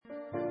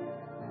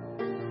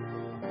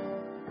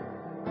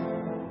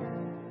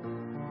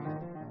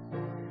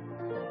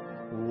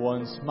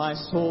Once my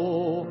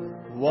soul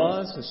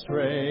was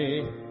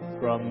astray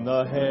from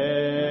the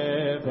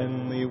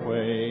heavenly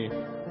way.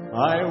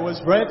 I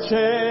was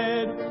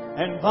wretched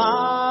and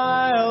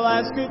vile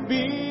as could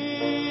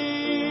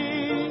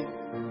be,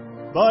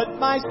 but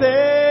my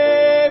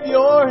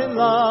Savior in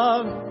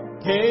love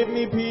gave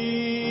me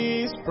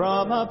peace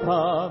from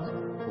above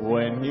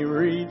when He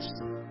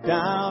reached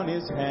down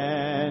His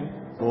hand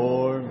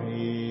for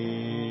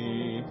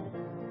me.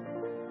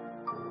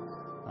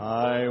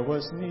 I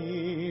was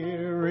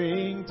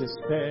nearing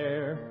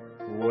despair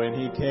when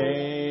He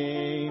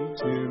came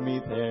to me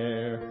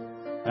there,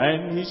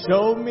 and He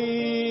showed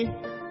me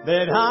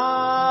that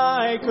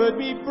I could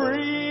be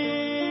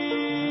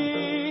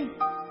free.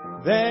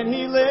 Then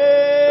He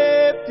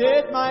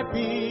lifted my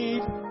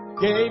feet,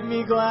 gave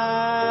me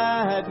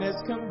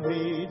gladness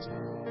complete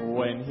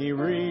when He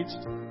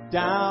reached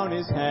down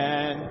His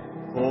hand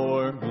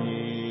for me.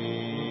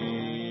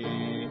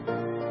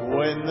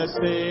 When the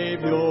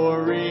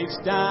Savior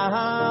reached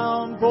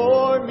down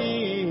for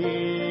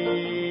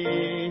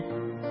me,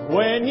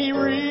 when He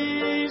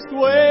reached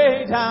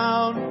way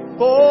down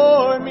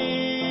for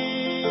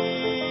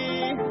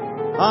me,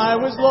 I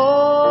was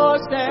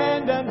lost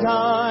and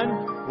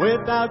undone,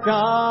 without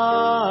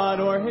God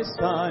or His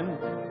Son,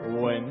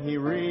 when He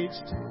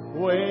reached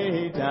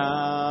way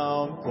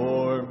down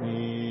for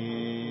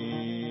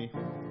me.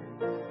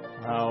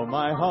 How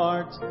my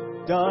heart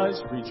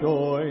does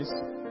rejoice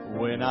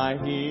when I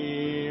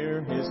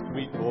hear His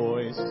sweet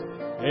voice.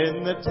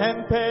 In the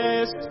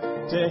tempest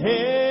to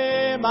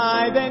Him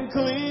I then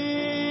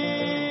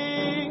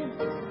cling,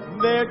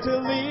 there to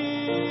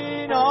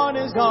lean on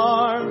His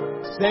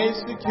arm, stay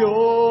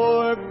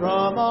secure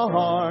from all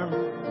harm,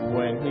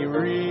 when He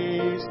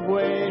reached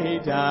way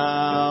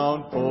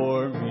down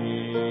for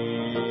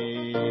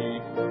me.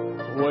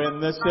 When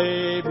the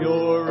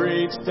Savior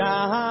reached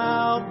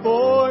down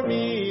for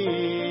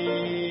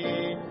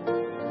me,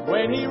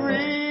 when He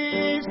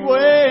reached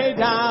way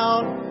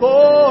down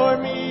for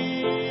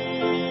me,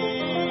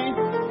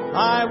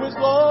 I was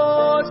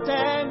lost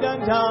and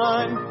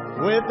undone,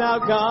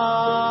 without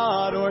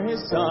God or His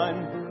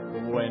Son,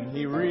 when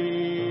He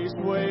reached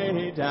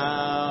way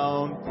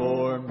down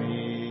for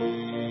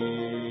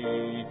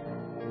me.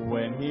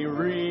 When He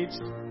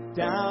reached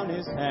down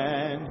His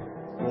hand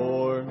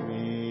for me.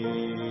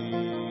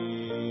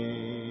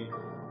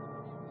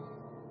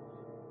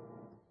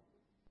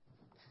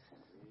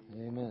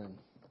 Amen.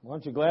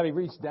 Aren't you glad He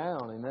reached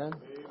down? Amen.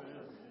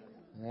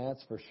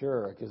 That's for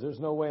sure, because there's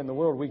no way in the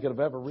world we could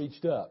have ever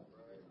reached up.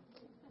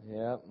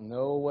 Yeah,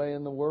 no way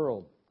in the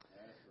world.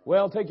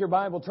 Well, take your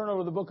Bible, turn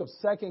over to the book of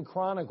 2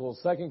 Chronicles.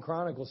 2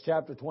 Chronicles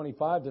chapter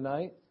 25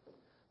 tonight.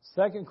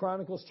 2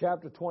 Chronicles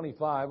chapter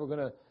 25. We're going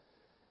to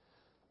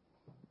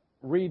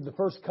read the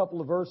first couple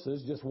of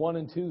verses, just 1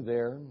 and 2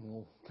 there.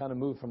 We'll kind of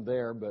move from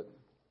there, but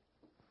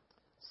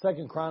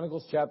 2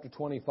 Chronicles chapter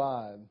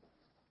 25.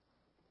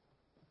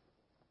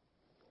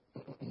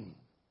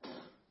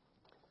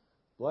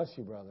 Bless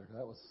you, brother.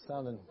 That was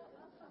sounding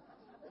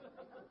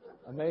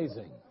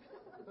amazing.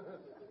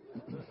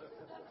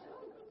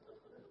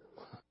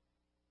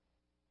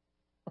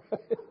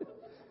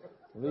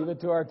 Leave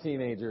it to our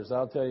teenagers.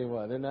 I'll tell you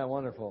what. Isn't that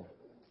wonderful?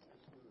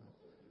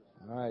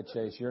 All right,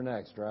 Chase, you're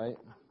next, right?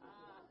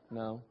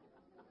 No.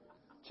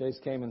 Chase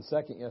came in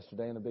second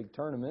yesterday in a big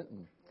tournament,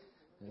 and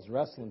his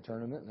wrestling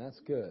tournament, and that's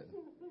good.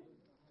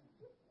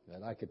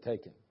 That I could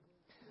take it.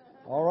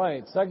 All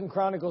right, 2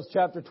 Chronicles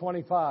chapter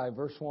 25,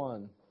 verse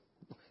 1.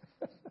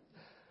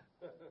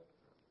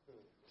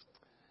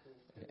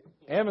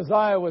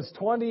 Amaziah was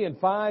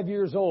 25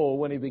 years old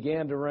when he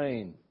began to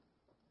reign.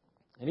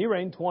 And he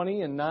reigned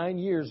 29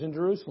 years in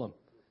Jerusalem.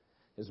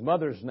 His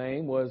mother's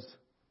name was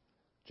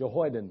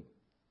Jehoiadan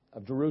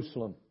of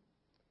Jerusalem.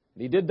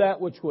 And he did that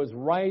which was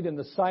right in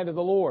the sight of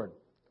the Lord,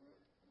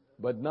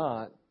 but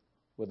not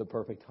with a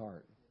perfect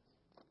heart.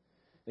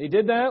 And he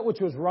did that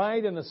which was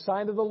right in the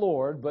sight of the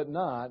Lord, but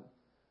not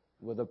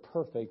with a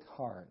perfect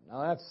heart.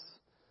 Now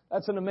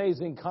that's an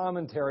amazing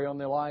commentary on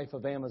the life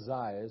of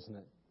Amaziah, isn't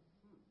it?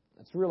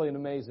 It's really an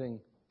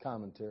amazing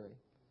commentary.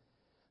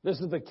 This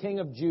is the king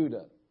of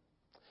Judah.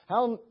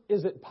 How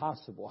is it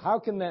possible? How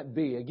can that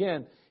be?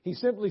 Again, he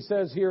simply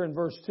says here in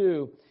verse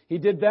 2, he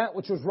did that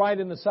which was right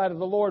in the sight of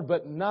the Lord,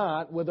 but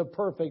not with a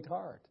perfect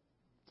heart.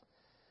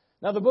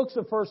 Now, the books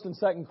of 1st and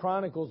 2nd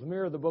Chronicles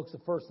mirror the books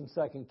of 1st and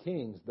 2nd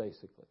Kings,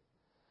 basically.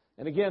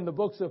 And again, the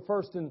books of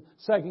 1st and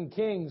 2nd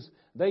Kings,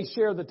 they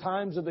share the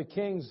times of the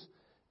kings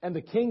and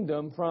the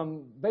kingdom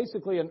from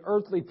basically an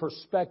earthly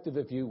perspective,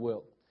 if you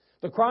will.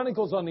 The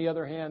Chronicles, on the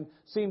other hand,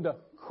 seem to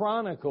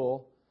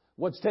chronicle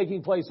what's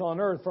taking place on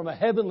earth from a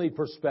heavenly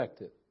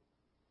perspective.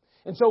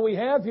 And so we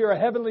have here a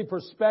heavenly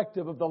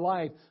perspective of the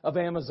life of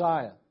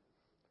Amaziah.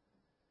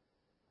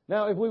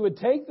 Now, if we would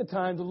take the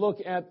time to look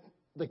at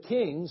the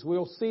kings,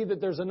 we'll see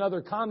that there's another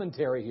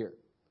commentary here.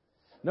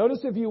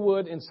 Notice, if you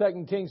would, in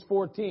 2 Kings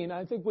 14,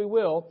 I think we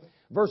will,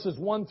 verses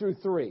 1 through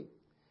 3.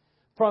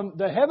 From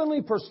the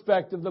heavenly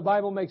perspective, the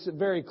Bible makes it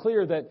very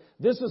clear that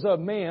this is a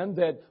man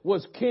that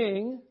was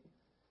king.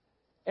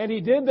 And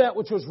he did that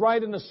which was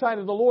right in the sight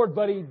of the Lord,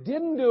 but he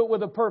didn't do it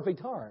with a perfect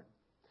heart.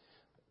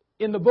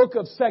 In the book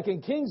of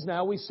 2 Kings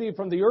now, we see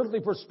from the earthly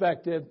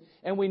perspective,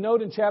 and we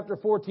note in chapter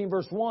 14,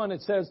 verse 1,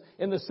 it says,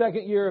 in the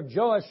second year of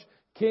Joash,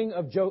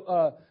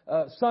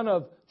 son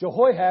of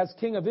Jehoahaz,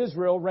 king of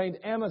Israel, reigned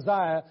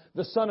Amaziah,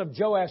 the son of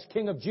Joash,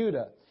 king of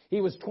Judah. He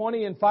was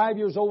 25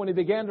 years old when he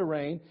began to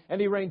reign, and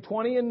he reigned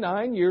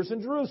 29 years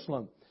in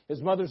Jerusalem.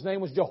 His mother's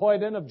name was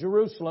Jehoiadan of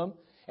Jerusalem,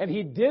 and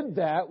he did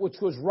that which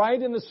was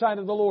right in the sight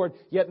of the Lord,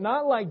 yet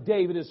not like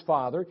David his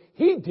father.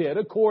 He did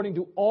according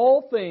to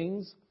all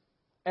things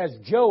as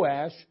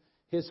Joash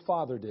his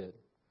father did.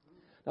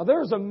 Now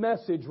there's a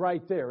message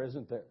right there,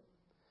 isn't there?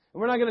 And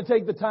we're not going to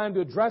take the time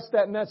to address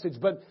that message,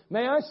 but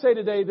may I say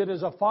today that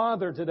as a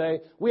father today,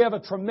 we have a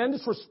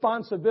tremendous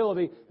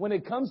responsibility when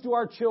it comes to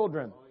our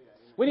children.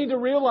 We need to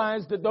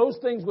realize that those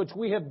things which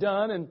we have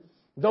done and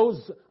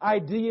those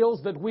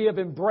ideals that we have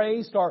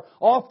embraced are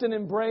often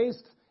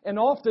embraced and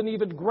often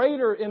even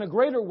greater, in a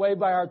greater way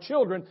by our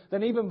children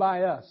than even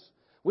by us.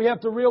 We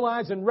have to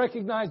realize and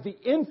recognize the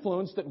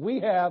influence that we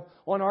have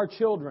on our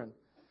children.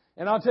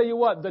 And I'll tell you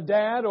what, the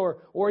dad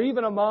or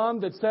even a mom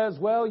that says,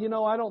 well, you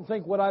know, I don't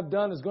think what I've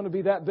done is going to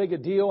be that big a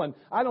deal, and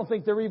I don't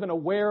think they're even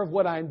aware of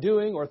what I'm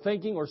doing or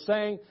thinking or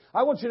saying.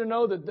 I want you to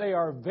know that they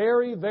are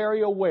very,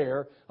 very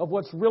aware of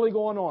what's really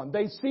going on.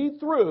 They see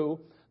through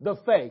the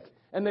fake,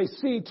 and they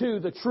see too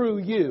the true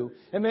you.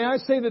 And may I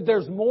say that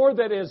there's more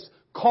that is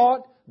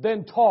caught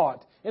than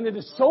taught. And it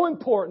is so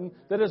important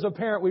that as a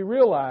parent we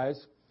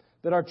realize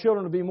that our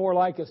children will be more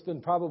like us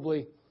than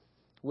probably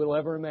we'll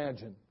ever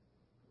imagine.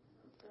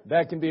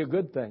 That can be a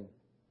good thing.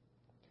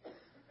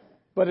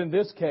 But in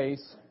this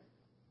case,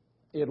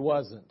 it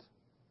wasn't.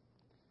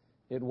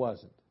 It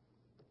wasn't.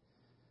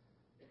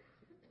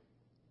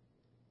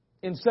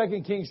 In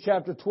 2 Kings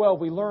chapter 12,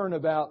 we learn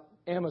about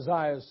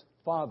Amaziah's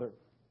father.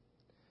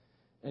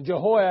 And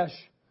Jehoash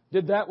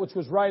did that which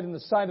was right in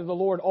the sight of the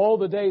Lord all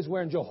the days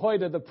wherein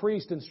Jehoiada the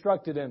priest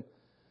instructed him.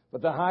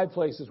 But the high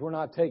places were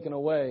not taken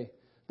away.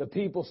 The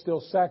people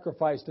still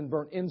sacrificed and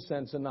burnt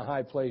incense in the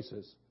high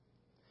places.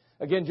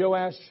 Again,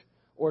 Joash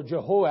or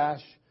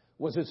Jehoash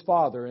was his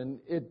father, and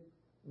it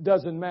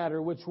doesn't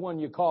matter which one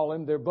you call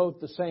him. They're both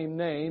the same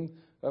name,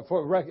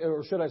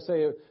 or should I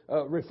say,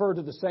 refer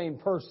to the same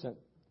person.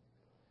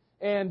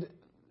 And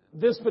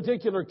this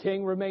particular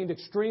king remained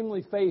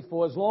extremely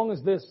faithful as long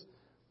as this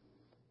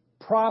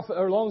prophet,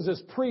 or as long as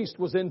this priest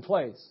was in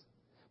place.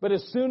 But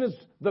as soon as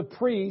the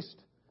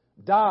priest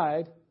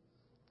died,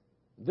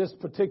 this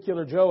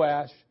particular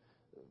Joash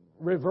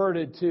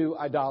reverted to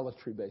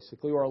idolatry,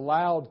 basically, or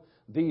allowed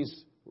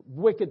these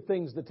wicked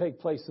things to take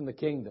place in the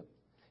kingdom.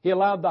 He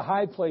allowed the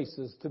high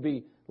places to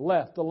be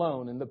left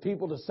alone and the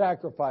people to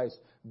sacrifice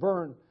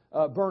burnt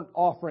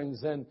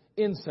offerings and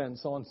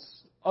incense on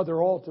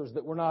other altars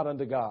that were not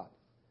unto God.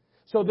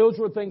 So those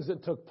were things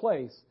that took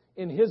place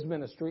in his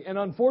ministry. And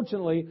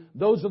unfortunately,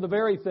 those are the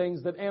very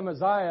things that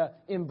Amaziah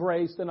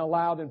embraced and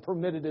allowed and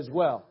permitted as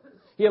well.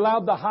 He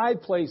allowed the high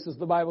places,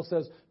 the Bible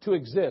says, to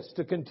exist,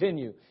 to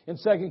continue. In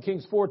 2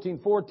 Kings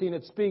 14:14,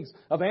 it speaks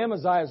of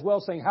Amaziah as well,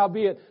 saying,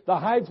 howbeit the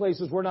high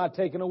places were not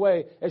taken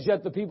away, as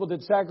yet the people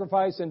did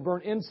sacrifice and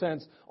burn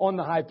incense on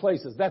the high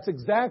places. That's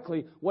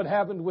exactly what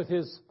happened with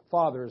his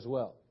father as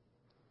well.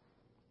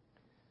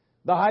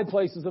 The high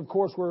places, of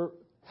course, were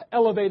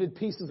elevated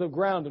pieces of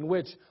ground in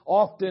which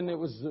often it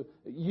was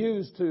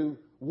used to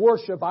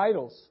worship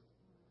idols.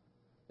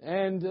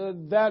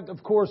 And that,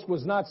 of course,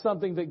 was not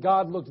something that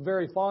God looked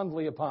very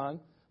fondly upon.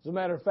 As a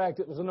matter of fact,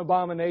 it was an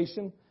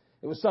abomination.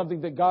 It was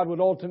something that God would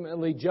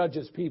ultimately judge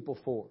His people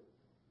for.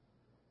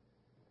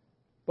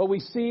 But we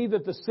see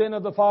that the sin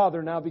of the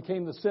father now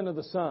became the sin of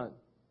the son.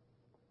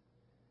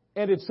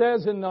 And it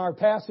says in our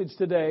passage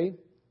today,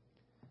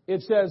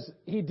 it says,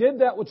 he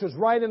did that which was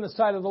right in the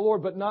sight of the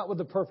Lord, but not with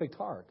a perfect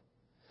heart.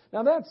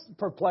 Now that's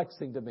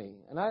perplexing to me.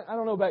 And I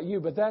don't know about you,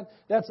 but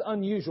that's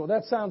unusual.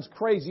 That sounds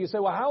crazy. You say,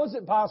 well, how is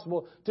it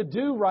possible to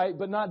do right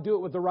but not do it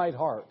with the right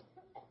heart?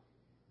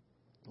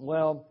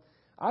 Well,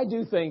 I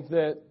do think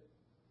that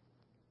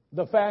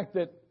the fact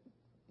that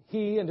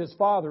he and his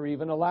father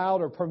even allowed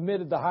or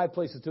permitted the high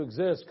places to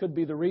exist could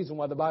be the reason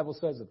why the Bible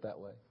says it that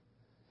way.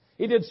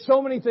 He did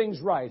so many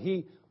things right.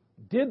 He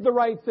did the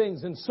right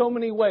things in so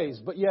many ways,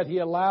 but yet he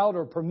allowed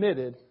or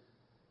permitted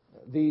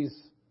these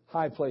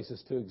high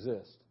places to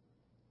exist.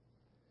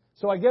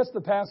 So I guess the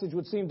passage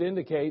would seem to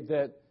indicate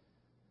that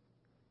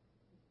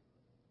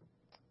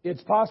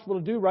it's possible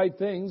to do right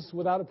things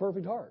without a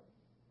perfect heart.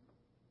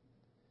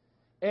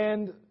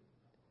 And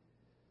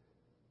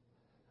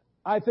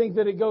I think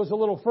that it goes a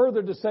little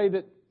further to say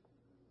that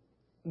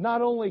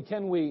not only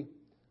can we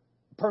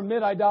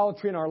permit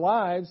idolatry in our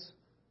lives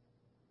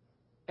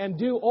and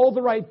do all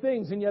the right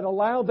things and yet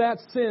allow that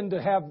sin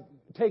to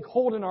take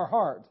hold in our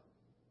heart.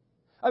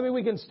 I mean,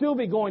 we can still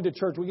be going to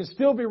church. We can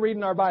still be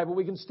reading our Bible.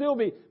 We can still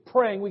be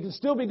praying. We can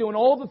still be doing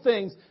all the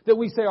things that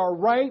we say are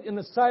right in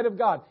the sight of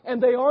God. And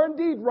they are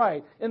indeed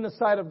right in the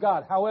sight of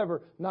God.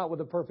 However, not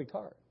with a perfect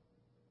heart.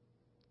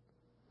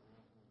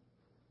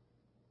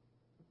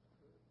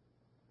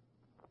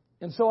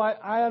 And so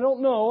I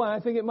don't know,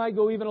 I think it might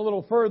go even a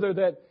little further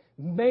that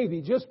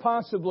maybe, just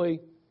possibly,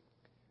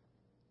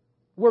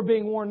 we're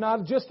being warned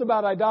not just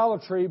about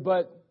idolatry,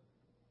 but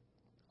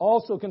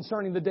also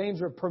concerning the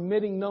danger of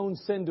permitting known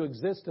sin to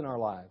exist in our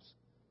lives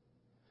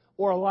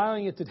or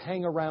allowing it to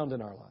hang around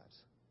in our lives.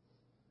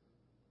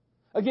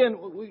 Again,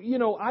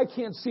 I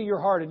can't see your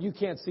heart and you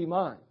can't see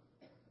mine.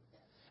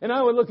 And I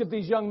would look at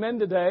these young men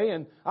today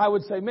and I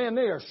would say, man,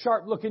 they are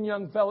sharp-looking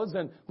young fellas,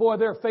 and boy,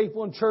 they're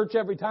faithful in church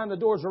every time the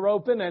doors are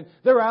open, and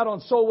they're out on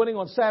soul winning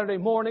on Saturday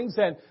mornings,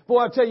 and boy,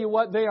 I tell you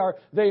what, they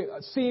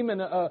seem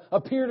and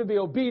appear to be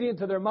obedient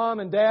to their mom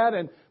and dad,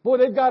 and boy,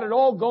 they've got it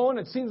all going.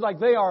 It seems like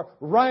they are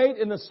right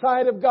in the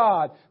sight of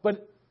God.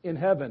 But in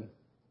heaven,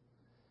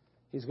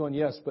 He's going,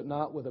 yes, but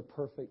not with a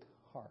perfect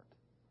heart.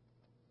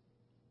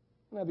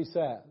 Wouldn't that be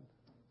sad?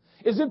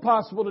 Is it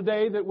possible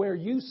today that where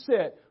you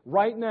sit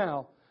right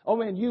now, oh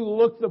man, you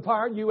look the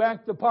part, you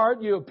act the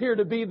part, you appear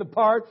to be the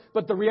part,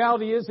 but the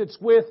reality is it's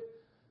without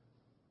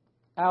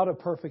a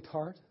perfect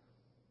heart?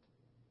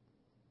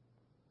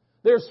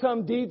 There's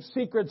some deep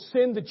secret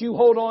sin that you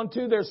hold on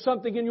to. There's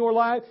something in your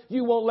life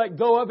you won't let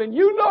go of, and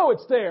you know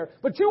it's there,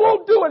 but you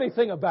won't do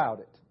anything about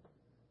it.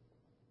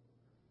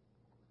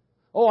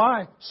 Oh,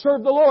 I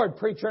serve the Lord,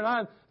 preacher, and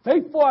I'm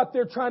faithful out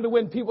there trying to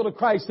win people to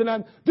Christ, and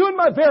I'm doing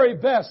my very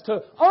best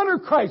to honor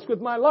Christ with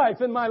my life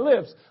and my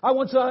lips. I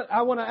want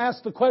to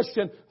ask the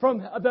question from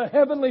the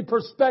heavenly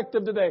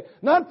perspective today,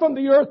 not from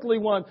the earthly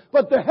one,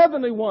 but the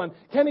heavenly one.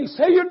 Can He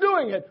say you're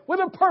doing it with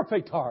a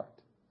perfect heart?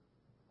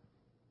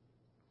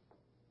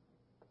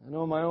 I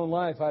know in my own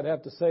life I'd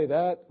have to say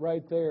that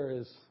right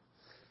there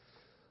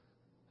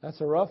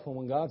that's a rough one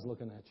when God's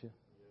looking at you.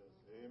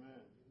 Yes.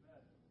 Amen.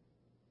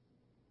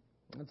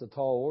 That's a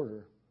tall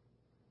order.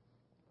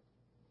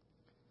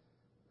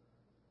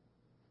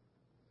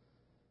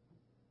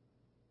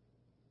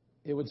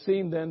 It would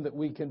seem then that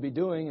we can be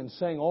doing and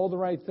saying all the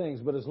right things,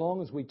 but as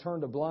long as we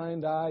turn a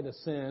blind eye to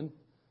sin,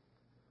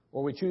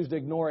 or we choose to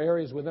ignore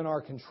areas within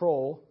our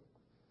control,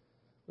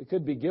 we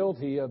could be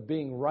guilty of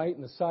being right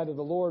in the sight of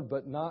the Lord,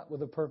 but not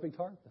with a perfect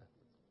heart then.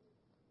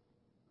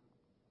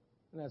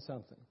 Isn't that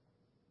something?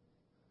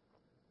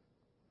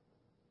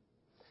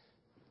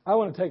 I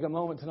want to take a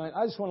moment tonight.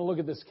 I just want to look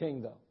at this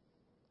king, though.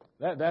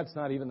 That's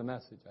not even the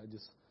message. I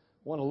just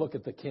want to look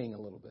at the king a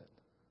little bit.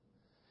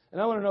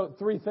 And I want to note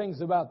three things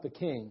about the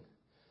king.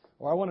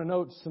 Or I want to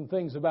note some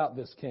things about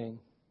this king.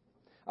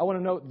 I want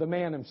to note the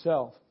man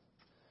himself.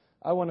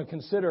 I want to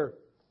consider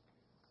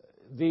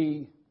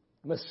the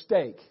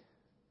mistake.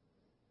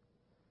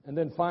 And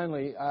then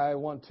finally, I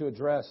want to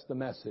address the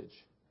message.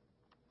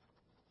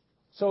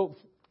 So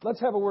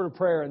let's have a word of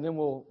prayer and then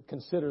we'll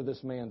consider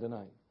this man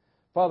tonight.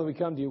 Father, we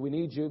come to you. We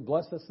need you.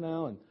 Bless us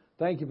now, and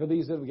thank you for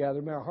these that have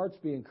gathered. May our hearts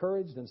be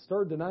encouraged and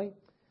stirred tonight.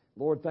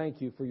 Lord,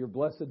 thank you for your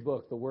blessed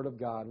book, the Word of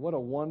God. What a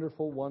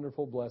wonderful,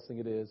 wonderful blessing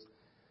it is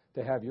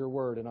to have your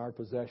Word in our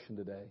possession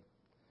today.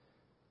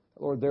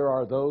 Lord, there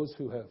are those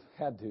who have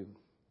had to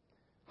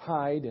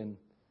hide and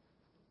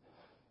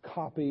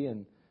copy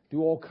and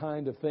do all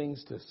kinds of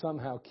things to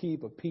somehow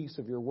keep a piece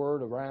of your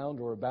Word around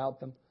or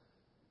about them.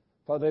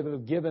 Father, they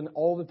have given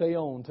all that they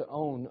own to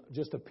own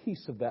just a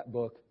piece of that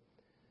book.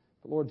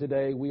 But Lord,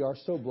 today we are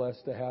so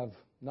blessed to have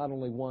not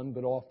only one,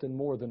 but often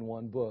more than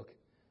one book,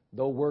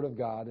 the Word of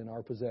God, in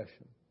our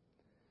possession.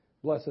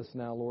 Bless us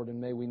now, Lord, and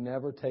may we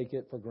never take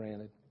it for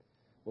granted.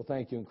 Well,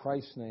 thank you in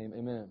Christ's name.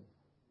 Amen.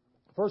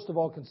 First of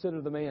all,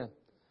 consider the man.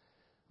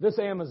 This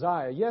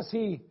Amaziah, yes,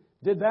 he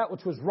did that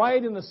which was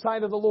right in the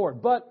sight of the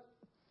Lord, but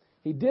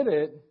he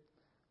didn't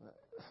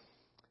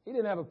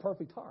have a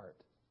perfect heart.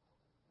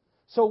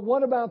 So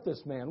what about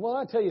this man? Well,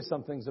 I'll tell you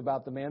some things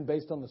about the man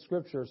based on the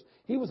Scriptures.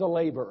 He was a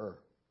laborer.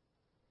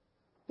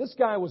 This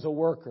guy was a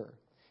worker.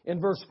 In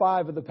verse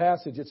 5 of the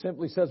passage, it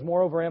simply says,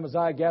 "Moreover,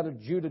 Amaziah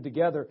gathered Judah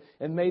together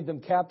and made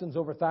them captains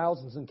over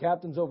thousands and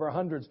captains over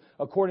hundreds,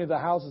 according to the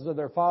houses of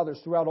their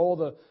fathers, throughout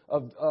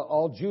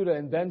all Judah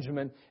and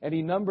Benjamin. And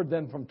he numbered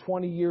them from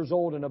 20 years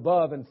old and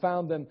above, and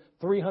found them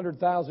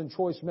 300,000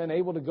 choice men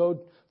able to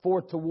go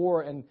forth to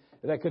war and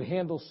that could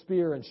handle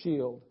spear and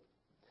shield."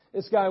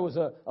 This guy was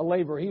a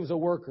laborer. He was a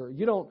worker.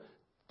 You don't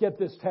get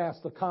this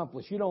task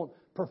accomplished. You don't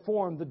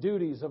perform the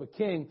duties of a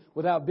king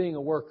without being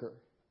a worker,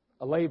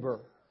 a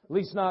laborer. At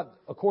least not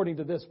according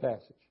to this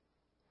passage.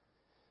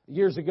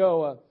 Years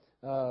ago,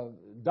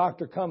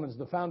 Dr. Cummins,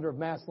 the founder of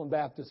Massillon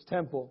Baptist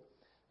Temple,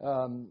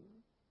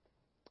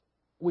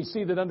 we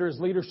see that under his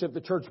leadership,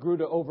 the church grew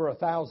to over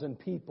 1,000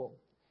 people.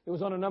 It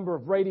was on a number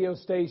of radio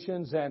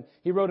stations, and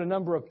he wrote a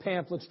number of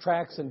pamphlets,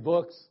 tracts, and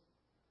books.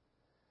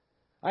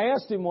 I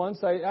asked him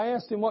once, I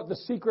asked him what the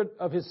secret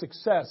of his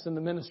success in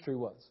the ministry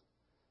was.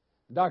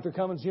 Dr.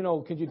 Cummins,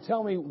 could you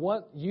tell me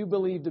what you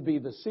believe to be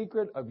the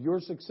secret of your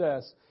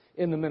success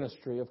in the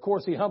ministry? Of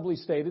course, he humbly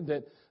stated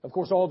that, of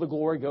course, all the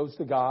glory goes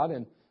to God,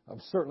 and I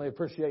certainly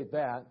appreciate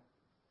that.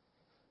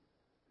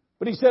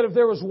 But he said if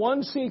there was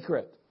one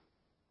secret,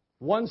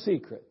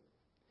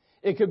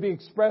 it could be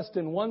expressed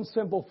in one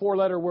simple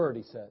 4-letter word,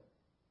 he said.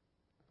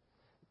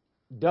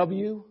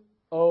 W-O-R-K.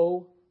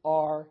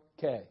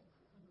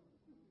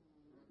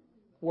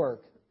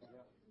 Work.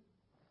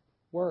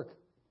 Work.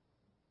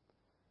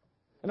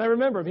 And I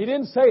remember, if he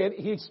didn't say it,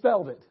 he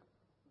spelled it.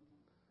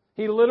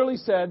 He literally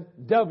said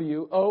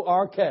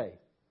W-O-R-K.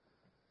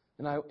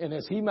 And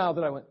as he mouthed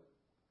it, I went,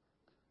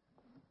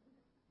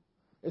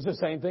 it's the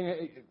same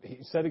thing. He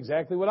said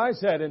exactly what I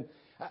said. And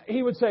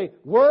he would say,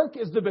 work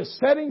is the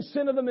besetting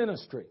sin of the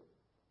ministry.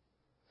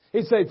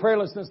 He'd say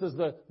prayerlessness is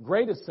the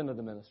greatest sin of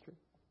the ministry.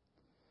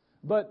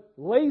 But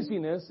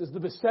laziness is the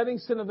besetting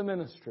sin of the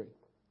ministry.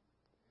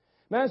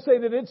 May I say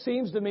that it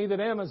seems to me that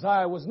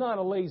Amaziah was not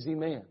a lazy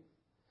man.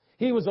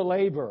 He was a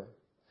laborer.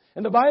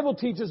 And the Bible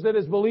teaches that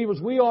as believers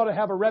we ought to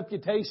have a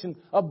reputation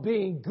of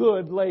being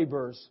good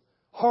laborers,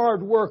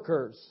 hard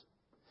workers.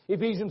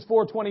 Ephesians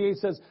 4:28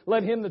 says,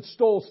 let him that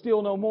stole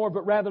steal no more,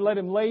 but rather let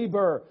him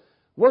labor.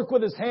 Work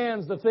with his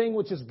hands the thing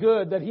which is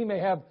good, that he may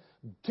have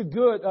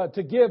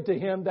to give to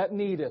him that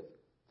needeth.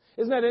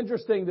 Isn't that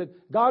interesting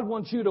that God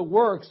wants you to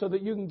work so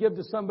that you can give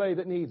to somebody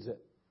that needs it?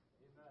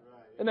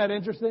 Isn't that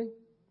interesting?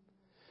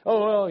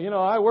 Oh,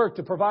 well, I work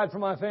to provide for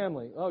my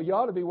family. Oh, you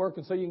ought to be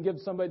working so you can give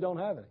to somebody who don't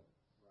have any.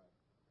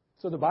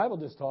 So the Bible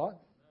just taught.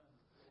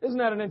 Isn't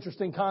that an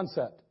interesting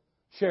concept?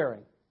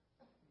 Sharing.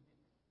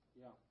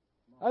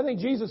 I think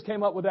Jesus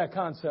came up with that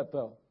concept,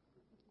 though.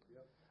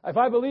 If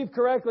I believe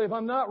correctly, if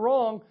I'm not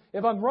wrong,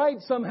 if I'm right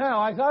somehow,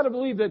 I got to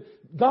believe that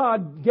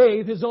God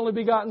gave His only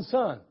begotten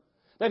Son.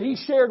 That He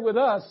shared with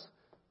us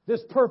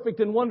this perfect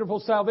and wonderful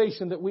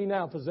salvation that we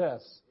now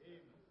possess.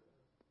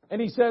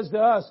 And He says to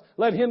us,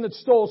 let him that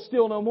stole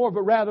steal no more,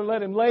 but rather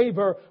let him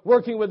labor,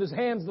 working with his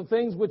hands the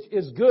things which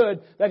is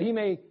good, that he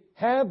may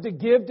have to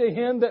give to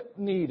him that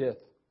needeth.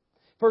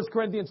 1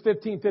 Corinthians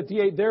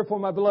 15:58, therefore,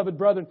 my beloved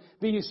brethren,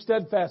 be ye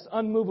steadfast,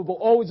 unmovable,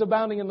 always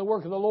abounding in the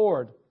work of the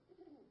Lord.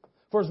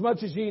 For as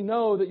much as ye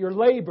know that your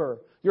labor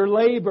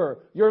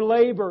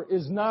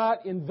is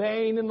not in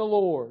vain in the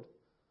Lord.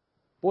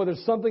 Boy,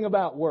 there's something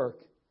about work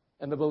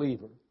and the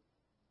believer.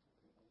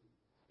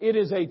 It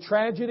is a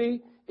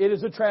tragedy. It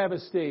is a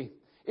travesty.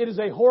 It is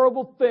a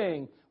horrible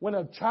thing when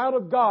a child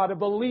of God, a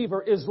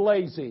believer, is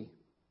lazy.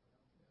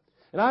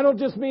 And I don't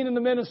just mean in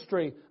the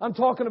ministry. I'm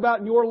talking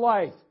about in your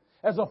life.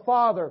 As a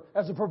father,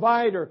 as a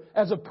provider,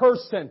 as a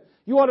person.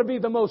 You ought to be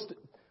the most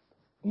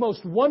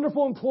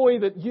wonderful employee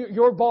that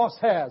your boss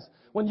has.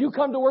 When you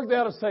come to work, they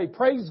ought to say,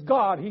 praise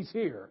God, He's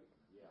here.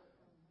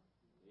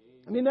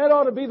 I mean, that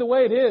ought to be the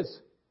way it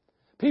is.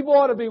 People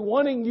ought to be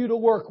wanting you to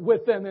work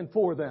with them and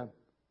for them.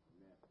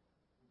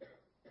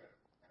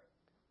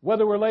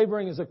 Whether we're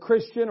laboring as a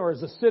Christian or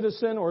as a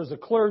citizen or as a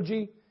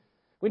clergy,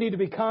 we need to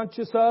be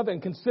conscious of and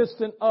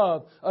consistent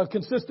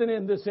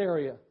in this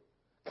area.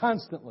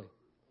 Constantly.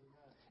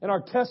 And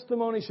our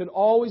testimony should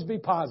always be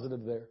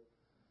positive there.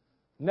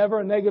 Never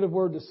a negative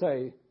word to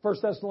say. 1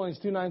 Thessalonians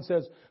 2:9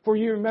 says, for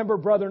you remember,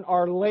 brethren,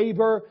 our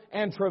labor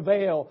and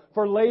travail,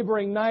 for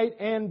laboring night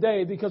and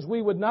day, because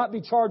we would not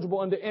be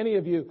chargeable unto any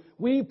of you.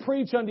 We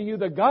preach unto you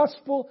the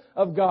gospel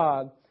of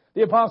God.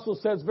 The apostle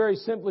says very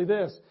simply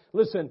this,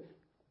 listen,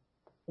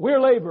 we're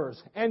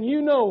laborers, and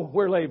you know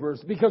we're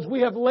laborers, because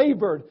we have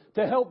labored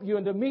to help you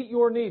and to meet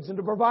your needs and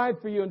to provide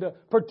for you and to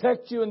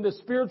protect you in the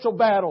spiritual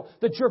battle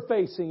that you're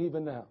facing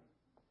even now.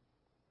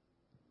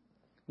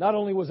 Not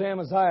only was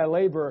Amaziah a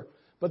laborer,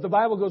 but the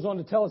Bible goes on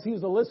to tell us he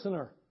was a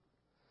listener.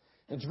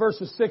 In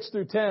verses 6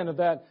 through 10 of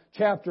that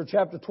chapter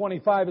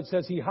 25, it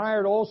says, he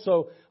hired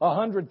also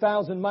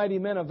 100,000 mighty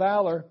men of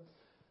valor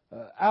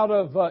out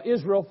of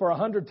Israel for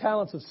 100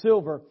 talents of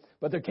silver.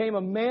 But there came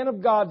a man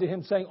of God to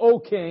him, saying, O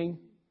king,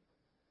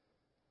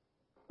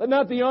 let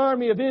not the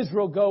army of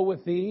Israel go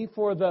with thee,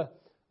 for the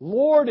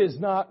Lord is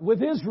not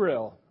with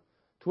Israel,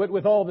 to wit,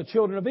 with all the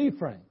children of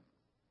Ephraim.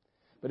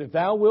 But if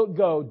thou wilt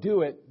go,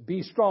 do it,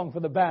 be strong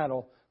for the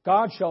battle.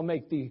 God shall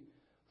make thee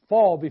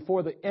fall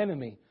before the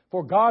enemy.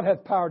 For God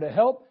hath power to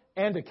help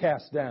and to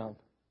cast down.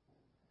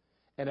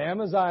 And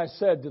Amaziah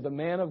said to the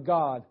man of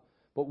God,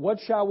 but what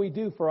shall we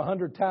do for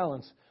 100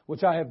 talents,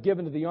 which I have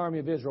given to the army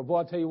of Israel? Boy,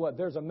 I'll tell you what,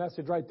 there's a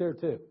message right there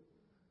too.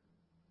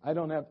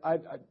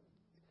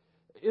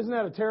 Isn't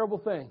that a terrible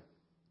thing?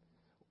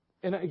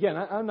 And again,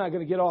 I'm not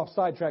going to get off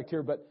sidetracked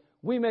here, but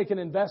we make an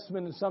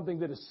investment in something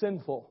that is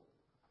sinful,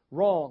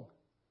 wrong.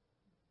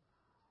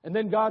 And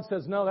then God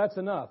says, no, that's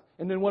enough.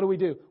 And then what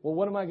do? Well,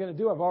 what am I going to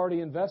do? I've already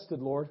invested,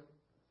 Lord.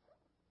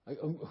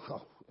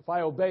 If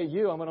I obey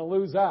you, I'm going to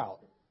lose out.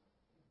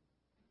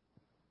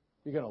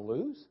 You're going to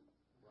lose?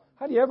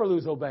 How do you ever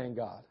lose obeying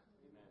God?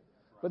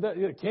 But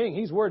the king,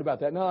 he's worried about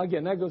that. Now,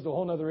 again, that goes to a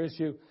whole other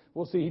issue.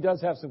 We'll see. He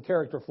does have some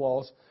character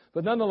flaws.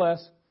 But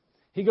nonetheless,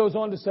 he goes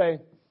on to say,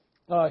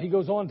 he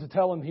goes on to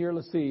tell him here,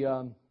 let's see,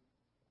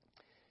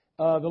 the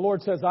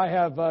Lord says, I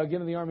have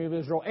given the army of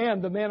Israel.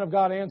 And the man of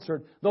God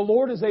answered, the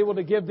Lord is able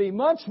to give thee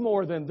much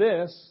more than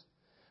this.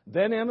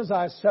 Then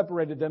Amaziah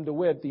separated them to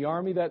wit, the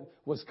army that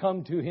was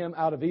come to him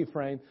out of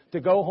Ephraim,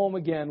 to go home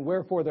again.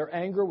 Wherefore their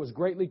anger was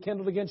greatly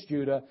kindled against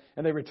Judah,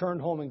 and they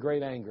returned home in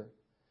great anger.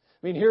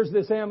 I mean, here's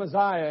this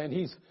Amaziah, and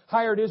he's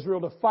hired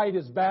Israel to fight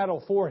his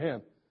battle for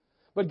him.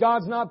 But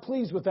God's not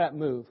pleased with that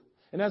move.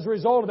 And as a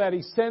result of that,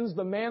 He sends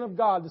the man of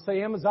God to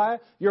say, Amaziah,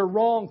 you're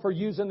wrong for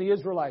using the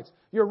Israelites.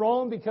 You're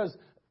wrong because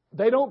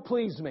They don't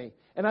please me.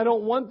 And I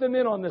don't want them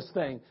in on this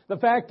thing. The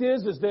fact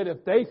is that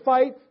if they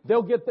fight,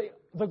 they'll get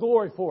the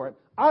glory for it.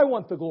 I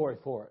want the glory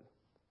for it.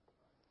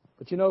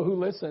 But you know who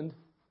listened?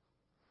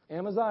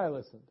 Amaziah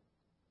listened.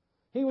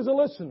 He was a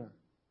listener.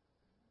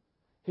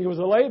 He was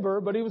a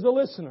laborer, but he was a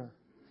listener.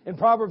 In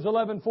Proverbs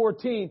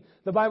 11:14,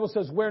 the Bible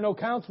says, where no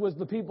counsel is,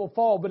 the people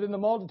fall, but in the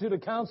multitude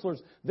of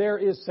counselors, there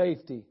is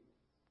safety.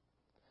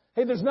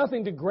 Hey, there's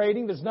nothing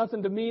degrading, there's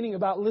nothing demeaning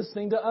about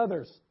listening to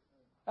others.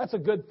 That's a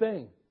good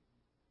thing.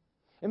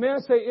 And may I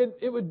say,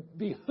 it would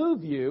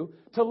behoove you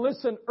to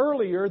listen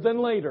earlier than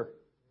later.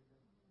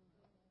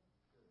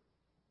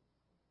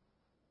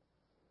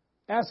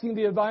 Asking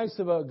the advice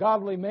of a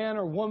godly man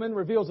or woman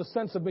reveals a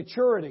sense of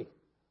maturity,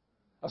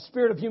 a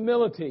spirit of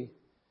humility,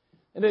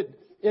 and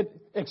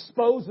it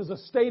exposes a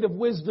state of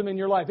wisdom in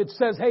your life. It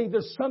says, hey,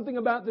 there's something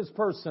about this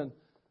person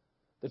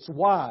that's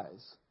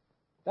wise.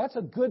 That's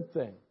a good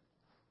thing.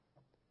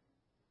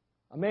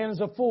 A man is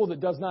a fool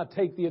that does not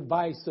take the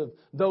advice of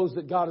those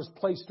that God has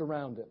placed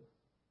around him.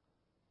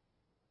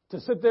 To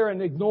sit there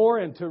and ignore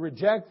and to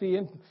reject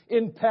the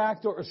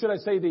impact, or should I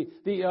say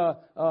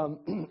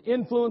the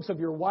influence of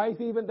your wife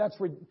even, that's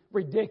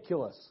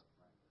ridiculous.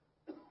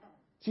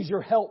 She's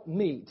your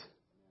helpmeet.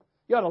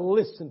 You ought to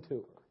listen to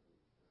her.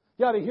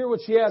 You ought to hear what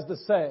she has to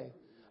say.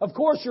 Of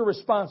course you're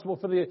responsible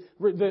for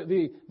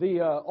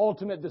the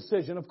ultimate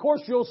decision. Of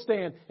course you'll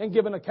stand and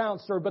give an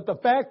account, sir. But the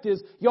fact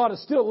is, you ought to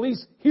still at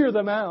least hear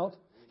them out.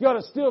 You ought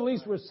to still at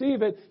least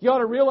receive it. You ought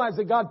to realize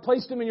that God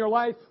placed them in your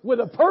life with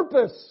a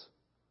purpose.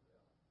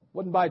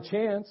 Wasn't by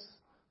chance,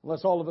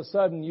 unless all of a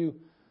sudden you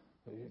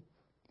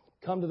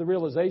come to the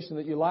realization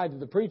that you lied to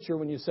the preacher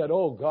when you said,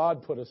 oh,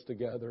 God put us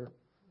together.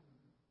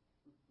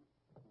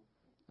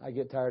 I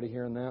get tired of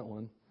hearing that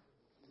one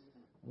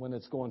when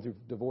it's going through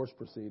divorce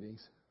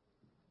proceedings.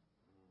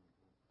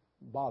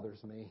 It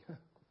bothers me.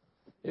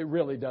 It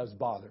really does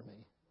bother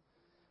me.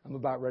 I'm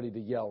about ready to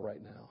yell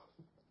right now.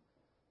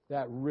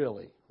 That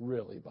really,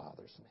 really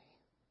bothers me.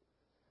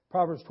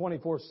 Proverbs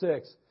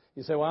 24:6.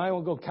 You say, well, I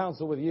won't go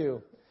counsel with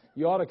you.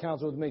 You ought to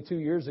counsel with me 2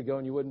 years ago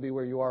and you wouldn't be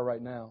where you are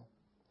right now.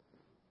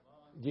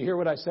 Do you hear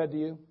what I said to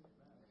you?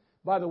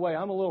 By the way,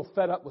 I'm a little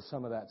fed up with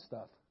some of that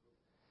stuff.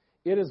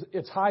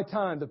 It's high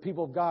time the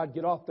people of God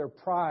get off their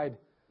pride,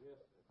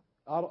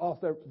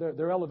 off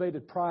their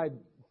elevated pride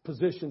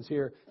positions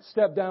here,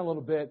 step down a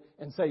little bit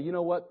and say, you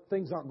know what,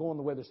 things aren't going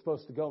the way they're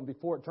supposed to go. And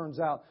before it turns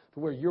out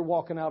to where you're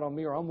walking out on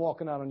me or I'm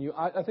walking out on you,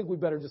 I think we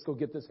better just go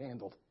get this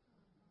handled.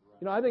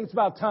 You know, I think it's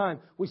about time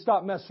we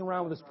stop messing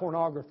around with this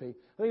pornography.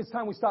 I think it's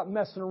time we stop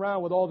messing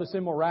around with all this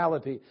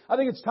immorality. I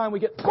think it's time we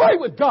get right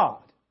with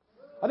God.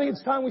 I think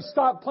it's time we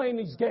stop playing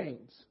these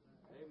games.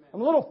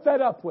 I'm a little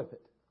fed up with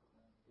it.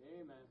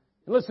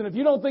 And listen, if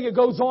you don't think it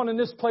goes on in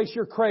this place,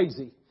 you're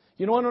crazy.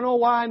 You want to know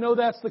why I know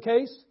that's the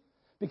case?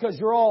 Because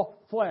you're all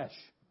flesh.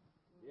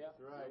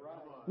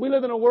 We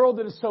live in a world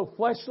that is so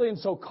fleshly and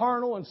so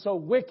carnal and so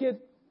wicked.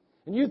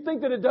 And you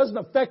think that it doesn't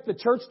affect the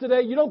church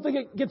today? You don't think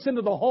it gets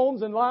into the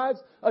homes and lives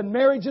and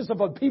marriages of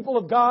a people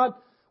of God?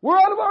 We're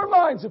out of our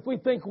minds if we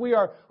think we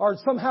are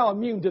somehow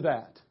immune to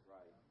that.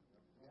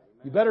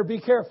 You better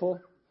be careful.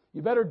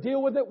 You better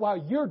deal with it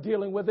while you're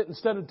dealing with it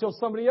instead of until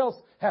somebody else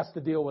has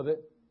to deal with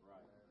it.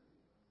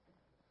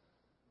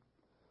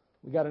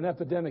 We got an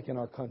epidemic in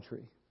our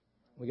country.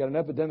 We got an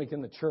epidemic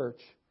in the church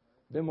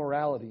of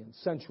immorality and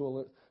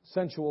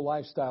sensual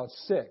lifestyle.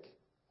 It's sick.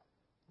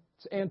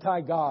 It's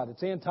anti-God.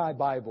 It's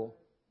anti-Bible.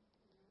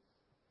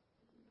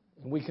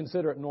 And we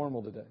consider it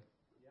normal today.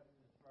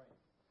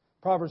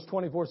 Proverbs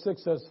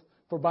 24:6 says,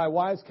 for by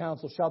wise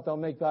counsel shalt thou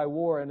make thy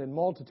war, and in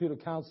multitude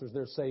of counselors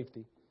there's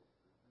safety.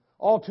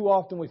 All too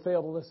often we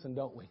fail to listen,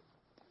 don't we?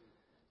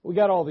 We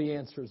got all the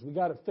answers. We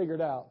got it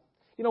figured out.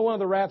 You know, one of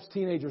the raps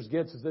teenagers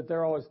gets is that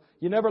they're always,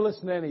 you never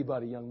listen to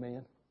anybody, young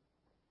man.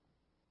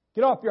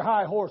 Get off your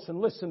high horse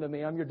and listen to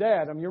me. I'm your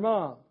dad. I'm your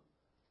mom.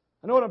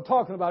 I know what I'm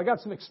talking about. I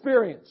got some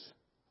experience.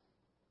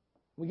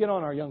 We get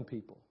on our young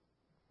people.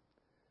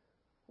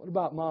 What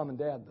about mom and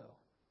dad, though?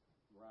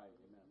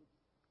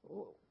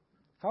 Right.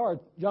 How are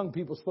young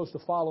people supposed to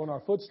follow in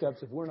our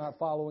footsteps if we're not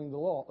following the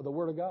law, the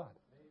Word of God?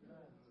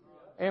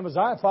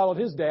 Amaziah followed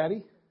his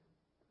daddy.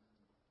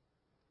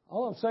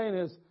 All I'm saying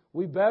is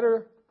we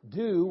better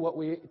do what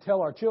we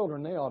tell our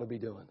children they ought to be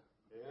doing.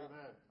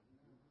 Amen.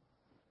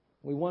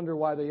 We wonder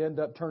why they end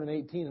up turning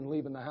 18 and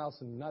leaving the house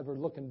and never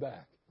looking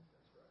back.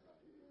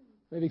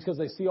 Maybe because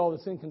they see all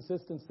this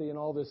inconsistency and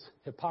all this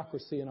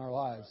hypocrisy in our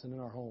lives and in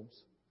our homes.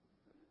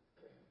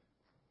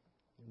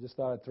 I just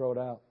thought I'd throw it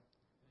out.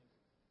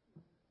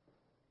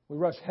 We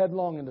rush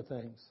headlong into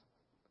things,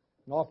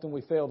 and often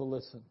we fail to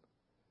listen.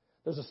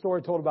 There's a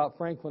story told about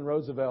Franklin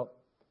Roosevelt.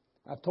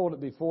 I've told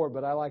it before,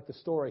 but I like the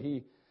story.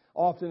 He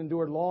often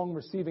endured long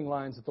receiving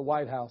lines at the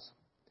White House.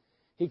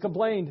 He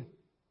complained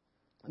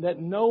that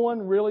no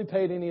one really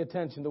paid any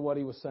attention to what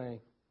he was saying.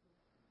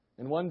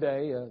 And one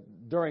day,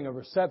 during a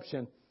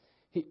reception,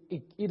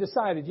 he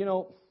decided,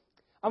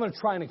 I'm going to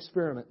try an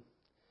experiment.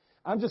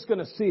 I'm just going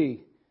to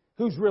see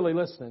who's really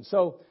listening.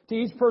 So to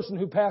each person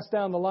who passed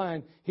down the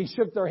line, he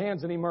shook their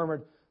hands and he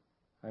murmured,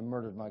 I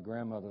murdered my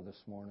grandmother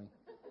this morning.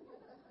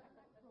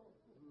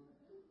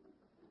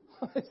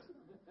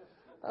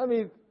 I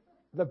mean,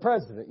 the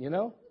president, you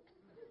know?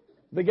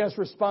 The guest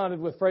responded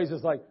with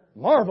phrases like,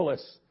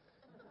 marvelous.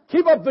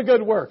 Keep up the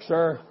good work,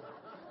 sir.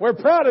 We're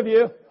proud of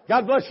you.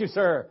 God bless you,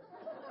 sir.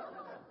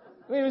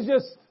 I mean, it was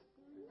just,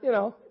 you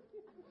know,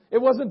 it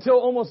wasn't until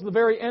almost the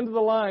very end of the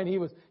line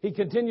he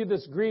continued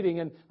this greeting,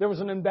 and there was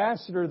an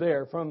ambassador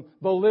there from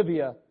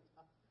Bolivia.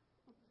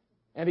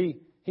 And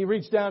he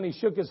reached down, he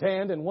shook his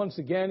hand, and once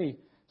again he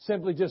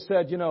simply just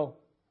said, you know,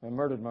 I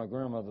murdered my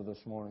grandmother this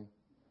morning.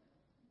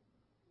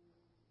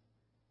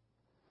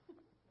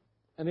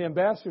 And the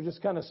ambassador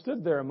just kind of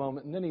stood there a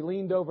moment, and then he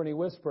leaned over and he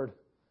whispered,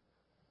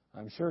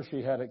 I'm sure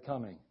she had it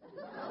coming.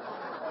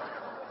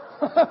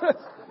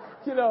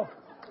 You know.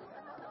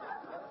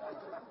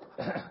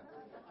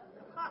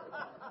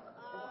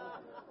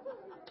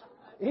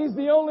 He's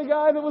the only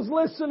guy that was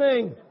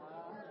listening.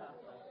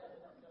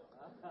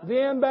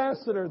 The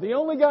ambassador, the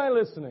only guy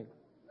listening.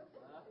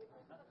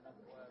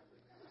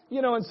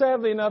 You know, and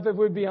sadly enough, if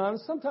we'd be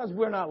honest, sometimes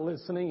we're not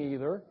listening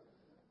either.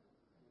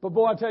 But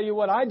boy, I tell you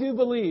what, I do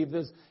believe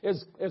as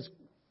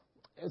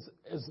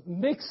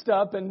mixed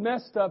up and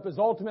messed up as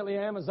ultimately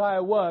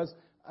Amaziah was,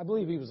 I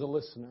believe he was a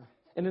listener.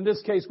 And in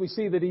this case, we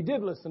see that he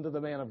did listen to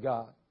the man of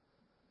God.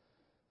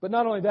 But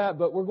not only that,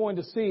 but we're going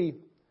to see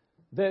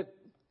that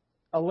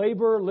a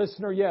laborer,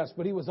 listener, yes,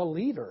 but he was a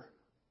leader.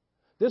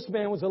 This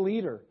man was a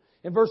leader.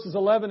 In verses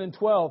 11 and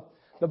 12,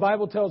 the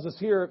Bible tells us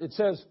here, it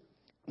says,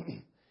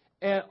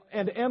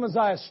 And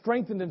Amaziah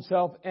strengthened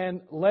himself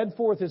and led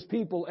forth his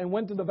people and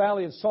went to the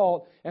valley of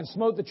Salt and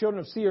smote the children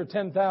of Seir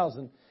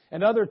 10,000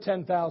 and other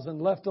 10,000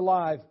 left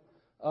alive.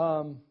 I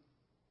want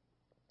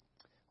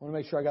to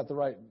make sure I got the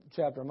right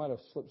chapter. I might have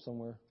slipped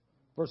somewhere.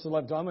 Verse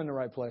 11, I'm in the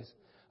right place.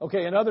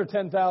 Okay, and other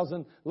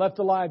 10,000 left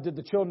alive did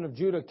the children of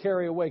Judah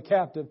carry away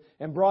captive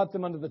and brought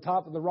them unto the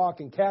top of the rock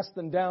and cast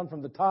them down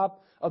from the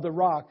top of the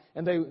rock,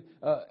 and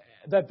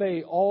that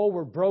they all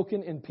were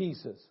broken in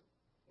pieces.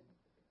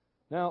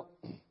 Now,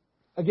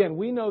 again,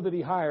 we know that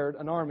he hired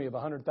an army of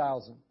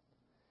 100,000.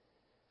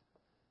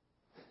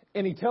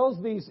 And he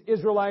tells these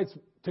Israelites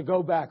to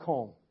go back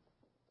home.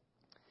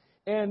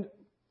 And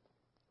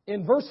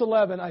in verse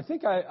 11, I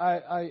think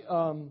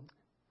I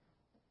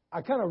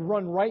kind of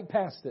run right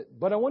past it.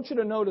 But I want you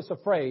to notice a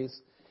phrase.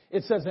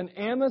 It says, and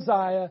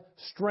Amaziah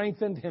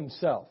strengthened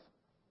himself.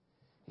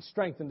 He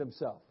strengthened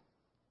himself.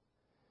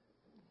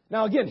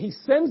 Now again, he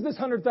sends this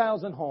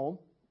 100,000 home.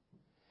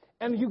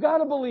 And you got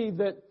to believe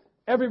that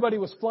everybody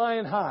was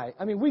flying high.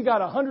 I mean, we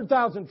got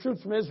 100,000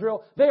 troops from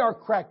Israel. They are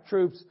crack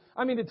troops.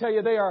 I mean to tell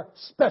you, they are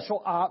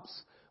special ops.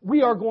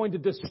 We are going to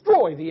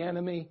destroy the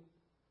enemy.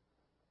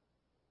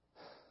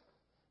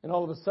 And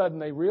all of a sudden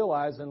they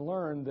realize and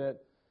learn that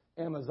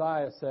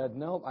Amaziah said,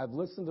 no, I've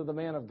listened to the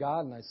man of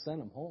God and I sent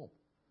him home.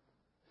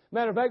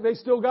 Matter of fact, they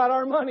still got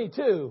our money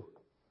too.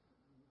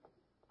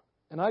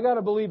 And I got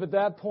to believe at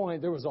that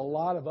point there was a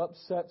lot of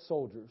upset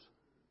soldiers.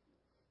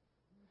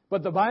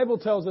 But the Bible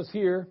tells us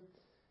here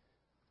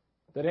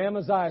that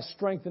Amaziah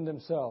strengthened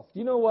himself.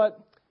 You know what?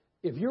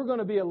 If you're going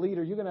to be a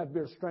leader, you're going to have to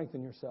be able to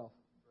strengthen yourself.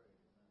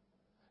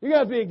 You're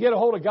going to have to get a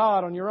hold of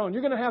God on your own.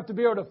 You're going to have to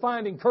be able to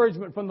find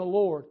encouragement from the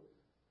Lord.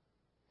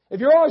 If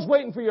you're always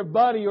waiting for your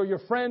buddy or your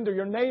friend or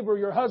your neighbor or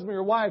your husband or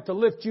your wife to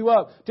lift you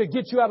up, to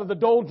get you out of the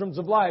doldrums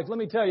of life, let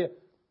me tell you,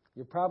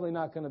 you're probably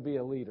not going to be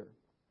a leader.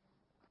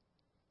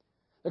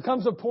 There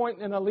comes a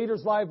point in a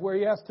leader's life where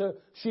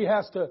she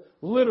has to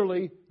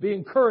literally be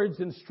encouraged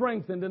and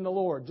strengthened in the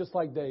Lord, just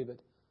like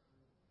David.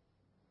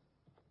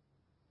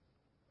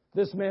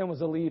 This man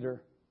was a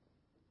leader.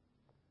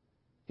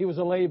 He was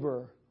a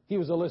laborer. He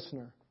was a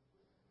listener.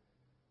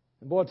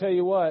 And boy, I'll tell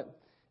you what,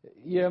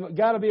 you've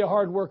got to be a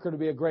hard worker to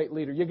be a great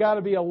leader. You've got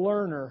to be a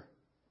learner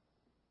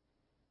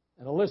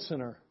and a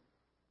listener.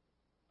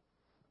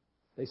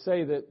 They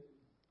say that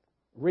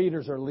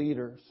readers are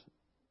leaders.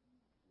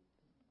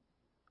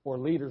 Or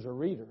leaders are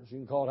readers. You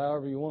can call it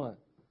however you want.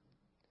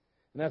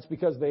 And that's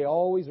because they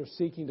always are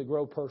seeking to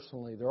grow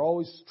personally. They're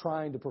always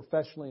trying to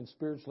professionally and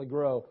spiritually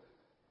grow.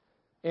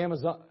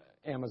 Amaziah,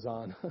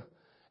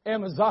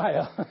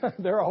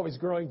 they're always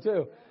growing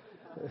too.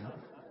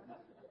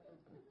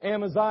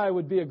 Amaziah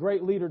would be a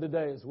great leader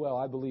today as well.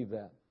 I believe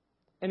that.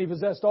 And he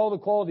possessed all the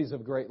qualities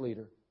of a great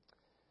leader.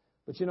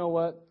 But you know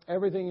what?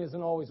 Everything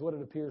isn't always what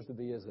it appears to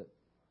be, is it?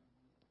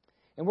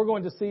 And we're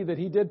going to see that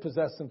he did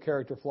possess some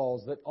character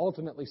flaws that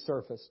ultimately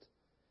surfaced.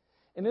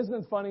 And isn't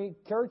it funny?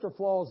 Character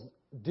flaws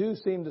do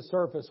seem to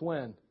surface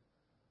when?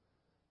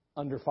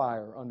 Under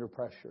fire, under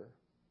pressure.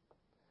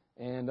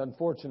 And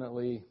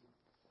unfortunately,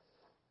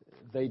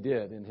 they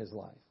did in his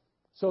life.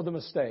 So the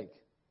mistake.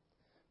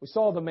 We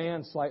saw the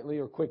man slightly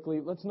or quickly.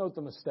 Let's note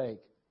the mistake.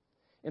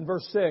 In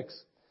verse 6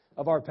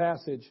 of our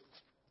passage,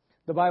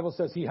 the Bible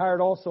says, he hired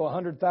also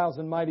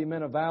 100,000 mighty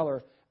men of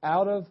valor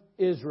out of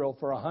Israel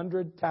for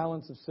 100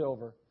 talents of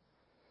silver.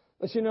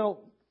 But you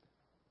know,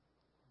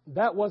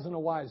 that wasn't a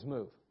wise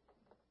move.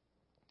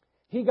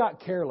 He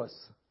got careless.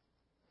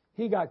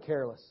 You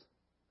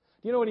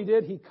know what he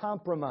did? He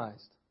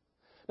compromised.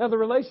 Now, the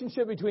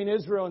relationship between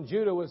Israel and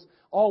Judah was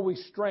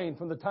always strained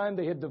from the time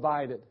they had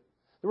divided.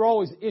 There were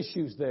always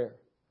issues there.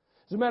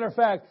 As a matter of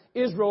fact,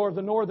 Israel, or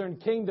the northern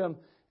kingdom,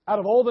 out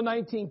of all the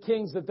 19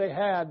 kings that they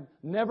had,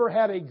 never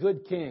had a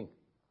good king.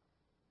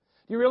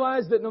 Do you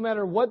realize that no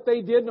matter what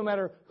they did, no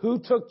matter who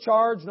took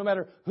charge, no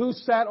matter who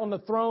sat on the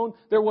throne,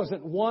 there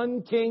wasn't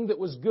one king that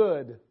was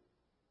good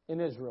in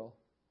Israel?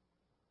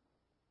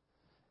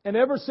 And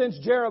ever since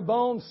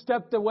Jeroboam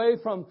stepped away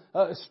from,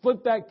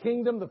 split that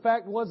kingdom, the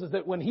fact was is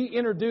that when he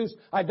introduced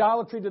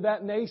idolatry to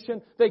that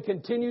nation, they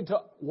continued to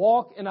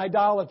walk in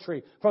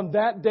idolatry from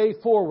that day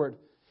forward.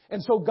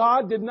 And so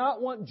God did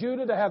not want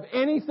Judah to have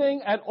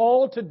anything at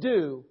all to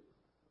do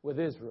with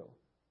Israel.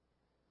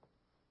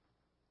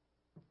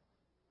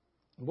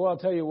 Boy, I'll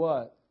tell you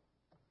what.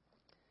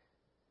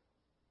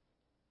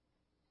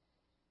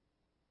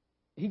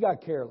 He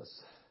got careless.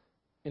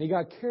 And he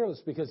got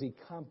careless because he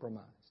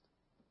compromised.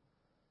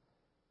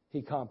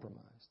 He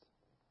compromised.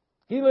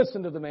 He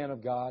listened to the man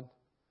of God,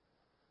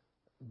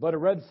 but a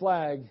red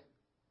flag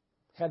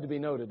had to be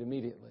noted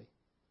immediately.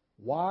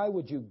 Why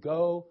would you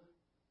go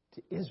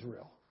to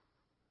Israel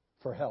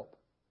for help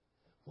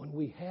when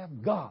we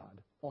have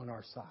God on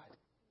our side?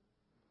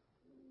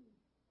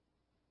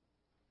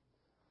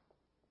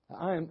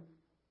 I'm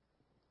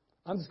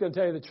just going to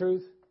tell you the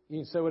truth. You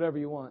can say whatever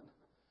you want.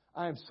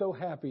 I am so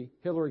happy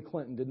Hillary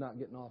Clinton did not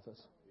get in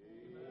office.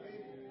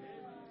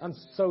 I'm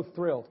so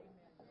thrilled.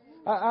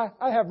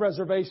 I have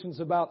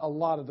reservations about a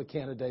lot of the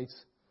candidates.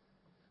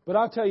 But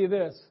I'll tell you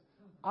this.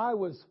 I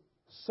was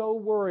so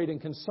worried and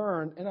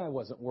concerned, and I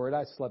wasn't worried.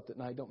 I slept at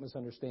night. Don't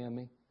misunderstand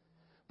me.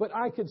 But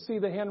I could see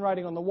the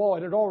handwriting on the wall.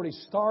 It had already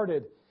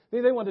started.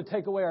 They wanted to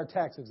take away our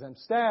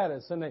tax-exempt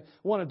status, and they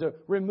wanted to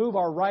remove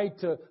our right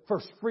for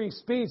free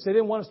speech. They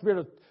didn't want us to be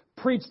able to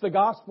preach the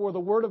gospel or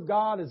the Word of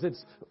God as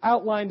it's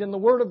outlined in the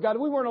Word of God.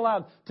 We weren't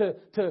allowed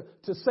to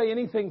say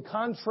anything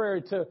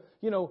contrary to,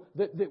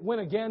 that went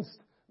against,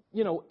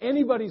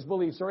 anybody's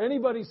beliefs or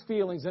anybody's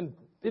feelings, and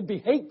it'd be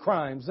hate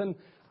crimes. And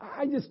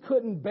I just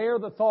couldn't bear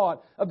the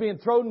thought of being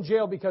thrown in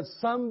jail because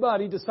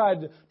somebody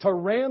decided to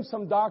ram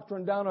some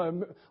doctrine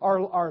down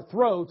our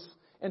throats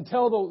and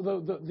tell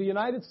the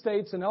United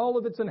States and all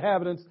of its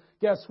inhabitants,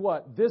 guess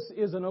what? This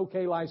is an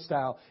okay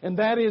lifestyle, and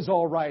that is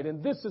all right,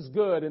 and this is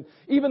good, and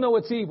even though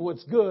it's evil,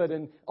 it's good,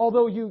 and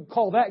although you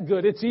call that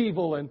good, it's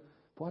evil, and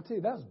boy, I tell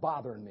you, that was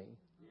bothering me.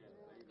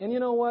 And you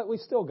know what? We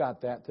still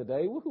got that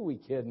today. Who are we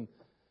kidding?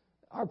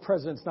 Our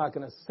president's not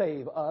going to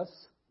save us.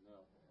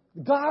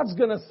 God's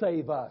going to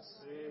save us.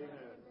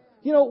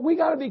 We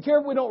got to be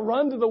careful we don't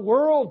run to the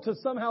world to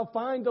somehow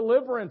find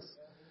deliverance.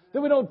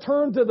 That we don't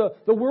turn to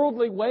the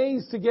worldly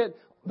ways to get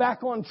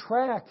back on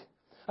track.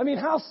 I mean,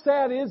 how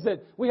sad is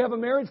it we have a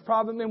marriage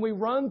problem and we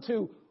run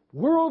to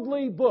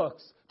worldly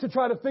books to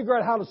try to figure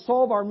out how to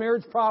solve our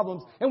marriage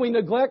problems, and we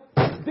neglect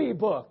the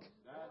book.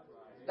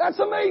 That's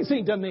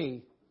amazing to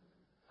me.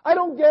 I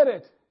don't get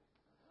it.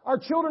 Our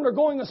children are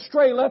going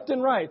astray left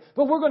and right,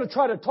 but we're going to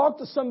try to talk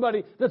to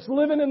somebody that's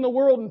living in the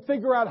world and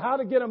figure out how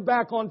to get them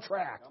back on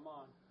track.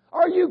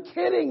 Are you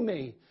kidding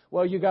me?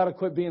 Well, you got to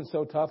quit being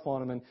so tough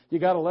on them, and you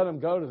got to let them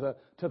go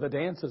to the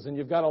dances, and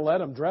you've got to let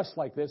them dress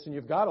like this, and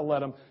you've got to let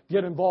them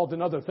get involved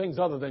in other things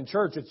other than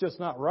church. It's just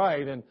not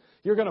right, and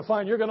you're going to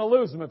find you're going to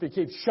lose them if you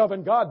keep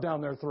shoving God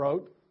down their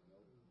throat.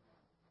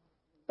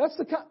 That's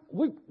the kind.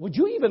 Would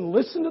you even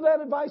listen to that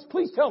advice?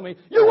 Please tell me.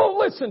 You won't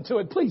listen to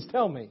it. Please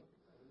tell me.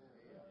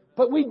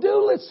 But we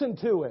do listen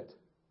to it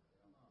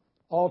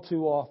all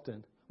too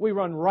often. We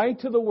run right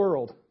to the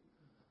world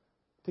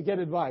to get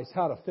advice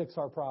how to fix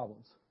our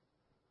problems.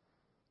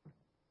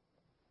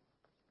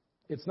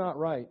 It's not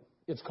right.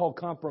 It's called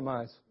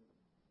compromise.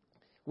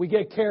 We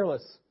get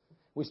careless.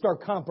 We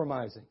start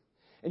compromising.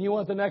 And you know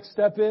what the next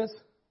step is?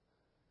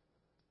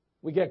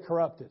 We get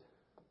corrupted.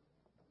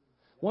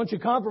 Once you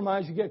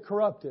compromise, you get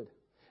corrupted.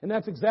 And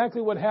that's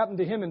exactly what happened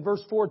to him in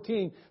verse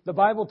 14. The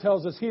Bible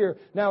tells us here,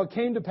 now it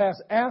came to pass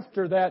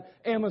after that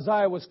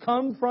Amaziah was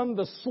come from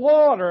the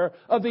slaughter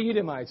of the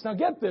Edomites. Now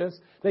get this.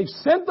 They've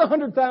sent the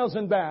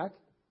 100,000 back.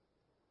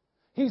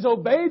 He's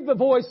obeyed the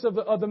voice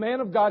of the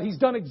man of God. He's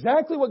done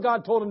exactly what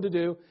God told him to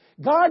do.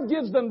 God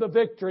gives them the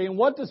victory. And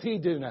what does he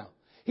do now?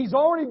 He's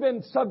already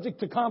been subject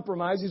to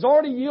compromise. He's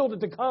already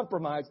yielded to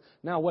compromise.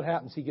 Now what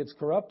happens? He gets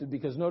corrupted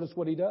because notice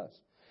what he does.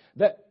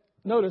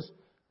 Notice,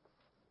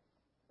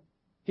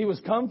 he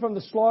was come from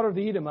the slaughter of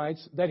the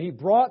Edomites, that he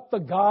brought the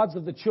gods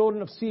of the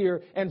children of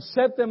Seir and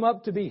set them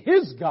up to be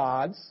his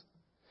gods,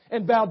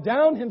 and bowed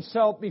down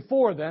himself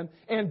before them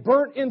and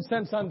burnt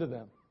incense unto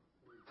them.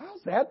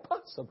 How's that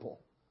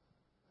possible?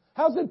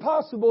 How's it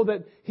possible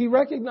that he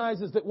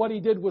recognizes that what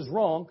he did was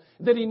wrong,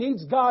 that he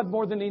needs God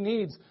more than he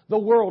needs the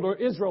world or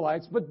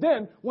Israelites, but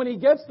then when he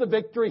gets the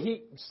victory,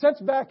 he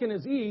sets back in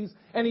his ease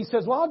and he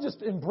says, well, I'll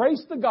just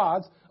embrace the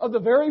gods of the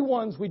very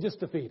ones we just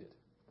defeated.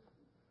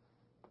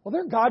 Well,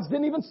 their gods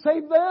didn't even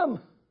save them.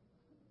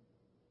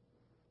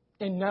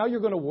 And now you're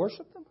going to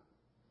worship them?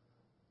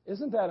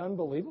 Isn't that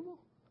unbelievable?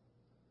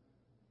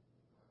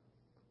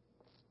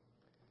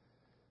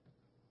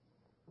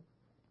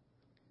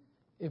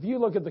 If you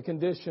look at the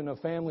condition of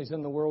families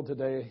in the world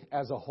today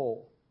as a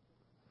whole,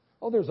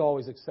 there's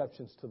always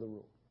exceptions to the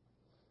rule.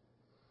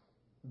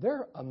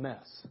 They're a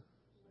mess.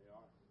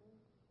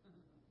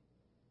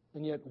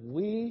 And yet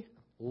we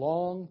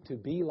long to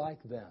be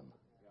like them.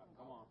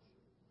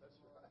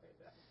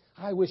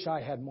 I wish I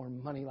had more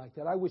money like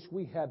that. I wish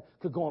we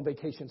could go on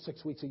vacation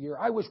 6 weeks a year.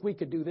 I wish we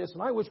could do this,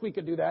 and I wish we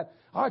could do that.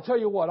 I tell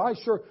you what, I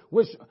sure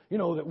wish,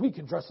 that we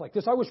could dress like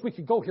this. I wish we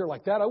could go here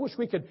like that. I wish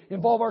we could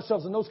involve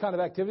ourselves in those kind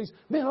of activities.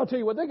 Man, I'll tell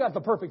you what, they got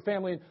the perfect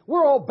family, and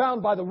we're all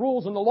bound by the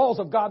rules and the laws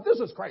of God. This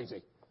is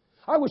crazy.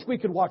 I wish we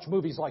could watch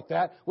movies like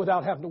that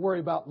without having to worry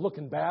about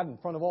looking bad in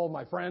front of all of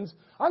my friends.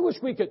 I wish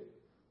we could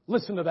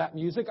listen to that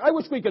music. I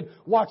wish we could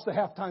watch the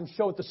halftime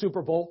show at the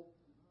Super Bowl.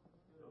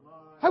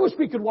 I wish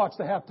we could watch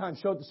the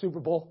halftime show at the Super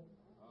Bowl.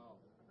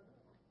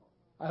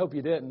 I hope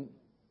you didn't.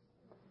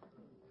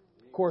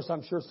 Of course,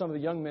 I'm sure some of the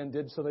young men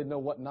did so they'd know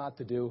what not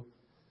to do.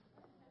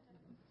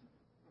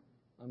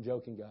 I'm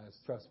joking, guys.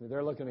 Trust me.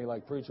 They're looking at me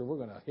like, preacher, we're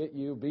going to hit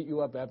you, beat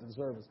you up after the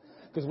service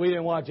because we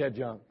didn't watch that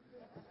junk.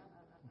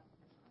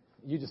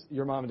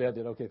 Your mom and dad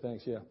did. Okay,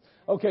 thanks. Yeah.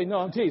 Okay, no,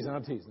 I'm teasing.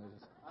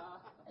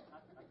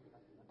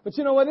 But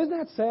you know what? Isn't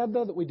that sad,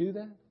 though, that we do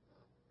that?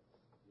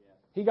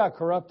 He got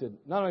corrupted.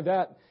 Not only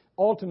that,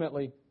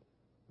 ultimately,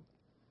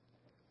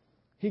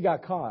 he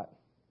got caught.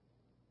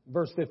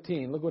 Verse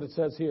 15, look what it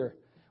says here.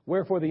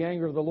 Wherefore the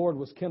anger of the Lord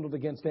was kindled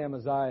against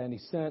Amaziah, and he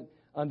sent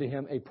unto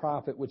him a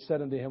prophet, which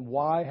said unto him,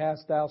 Why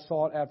hast thou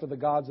sought after the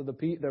gods of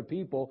their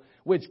people,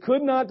 which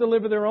could not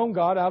deliver their own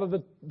God out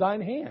of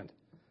thine hand?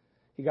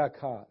 He got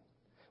caught.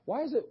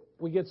 Why is it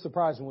we get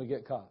surprised when we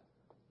get caught?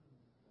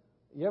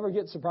 You ever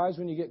get surprised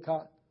when you get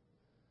caught?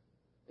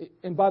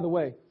 And by the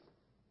way,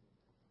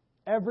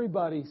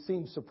 everybody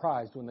seems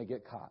surprised when they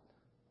get caught.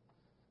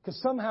 Because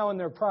somehow in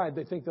their pride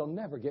they think they'll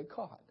never get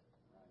caught.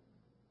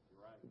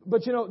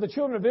 But the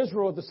children of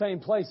Israel were at the same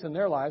place in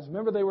their lives.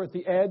 Remember, they were at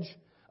the edge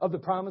of the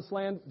promised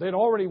land. They'd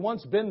already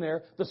once been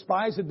there. The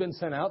spies had been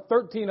sent out,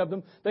 13 of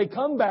them. They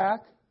come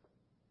back,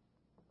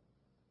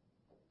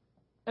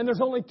 and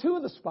there's only 2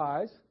 of the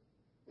spies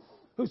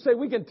who say,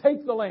 we can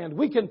take the land,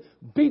 we can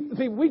beat the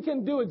people, we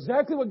can do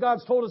exactly what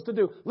God's told us to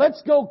do.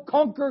 Let's go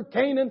conquer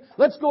Canaan.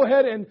 Let's go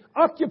ahead and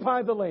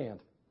occupy the land.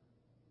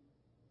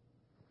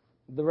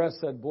 The rest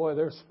said, boy,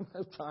 there's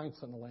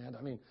giants in the land.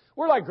 I mean,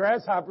 we're like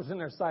grasshoppers in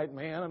their sight,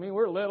 man. I mean,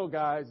 we're little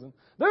guys, and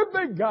they're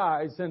big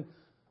guys. And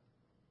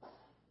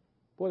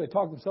boy, they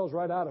talked themselves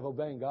right out of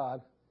obeying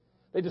God.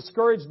 They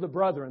discouraged the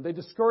brethren. They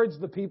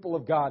discouraged the people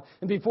of God.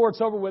 And before it's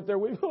over with,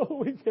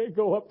 we can't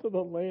go up to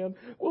the land.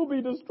 We'll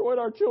be destroyed.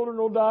 Our children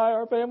will die.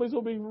 Our families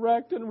will be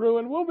wrecked and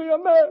ruined. We'll be a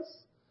mess.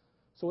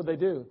 So what they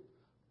do?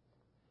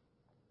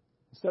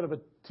 Instead of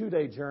a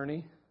 2-day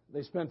journey,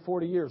 they spent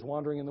 40 years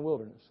wandering in the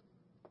wilderness.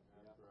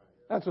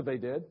 That's what they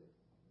did.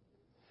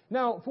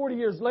 Now, 40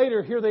 years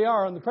later, here they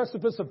are on the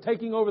precipice of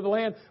taking over the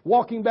land,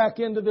 walking back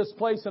into this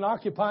place and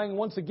occupying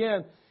once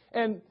again.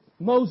 And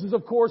Moses,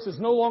 of course, is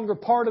no longer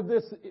part of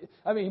this.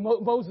 I mean,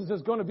 Moses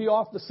is going to be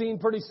off the scene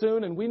pretty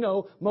soon, and we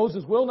know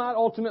Moses will not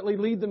ultimately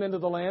lead them into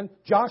the land.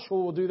 Joshua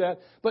will do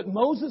that. But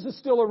Moses is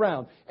still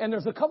around. And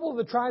there's a couple of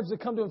the tribes that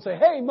come to him and say,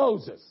 hey,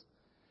 Moses,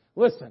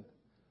 listen,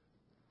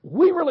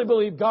 we really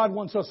believe God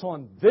wants us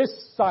on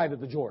this side of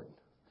the Jordan,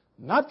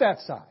 not that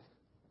side.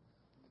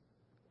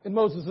 And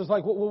Moses is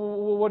like,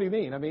 well, what do you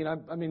mean? I mean,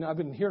 I've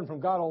been hearing from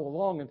God all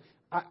along, and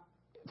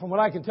from what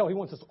I can tell, He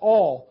wants us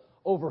all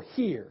over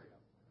here.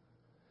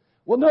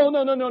 Well, no.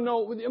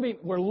 I mean,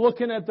 we're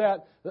looking at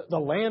that. The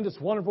land is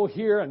wonderful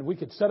here, and we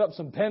could set up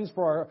some pens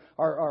for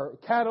our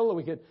cattle, and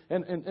we could,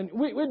 and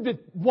we'd be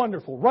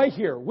wonderful right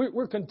here.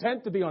 We're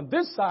content to be on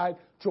this side,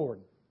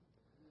 Jordan.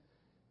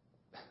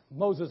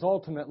 Moses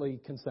ultimately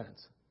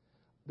consents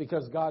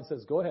because God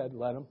says, go ahead,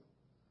 let them.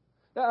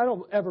 I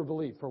don't ever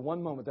believe for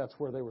one moment that's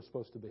where they were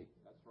supposed to be.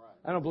 That's right.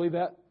 I don't believe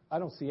that. I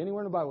don't see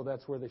anywhere in the Bible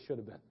that's where they should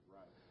have been.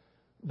 Right.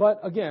 But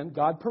again,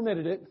 God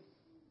permitted it.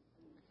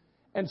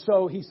 And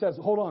so He says,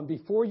 hold on,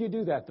 before you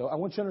do that though, I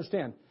want you to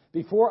understand,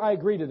 before I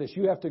agree to this,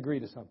 you have to agree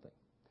to something.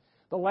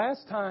 The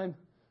last time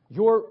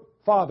your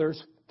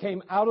fathers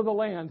came out of the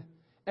land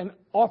and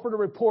offered a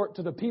report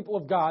to the people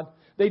of God,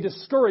 they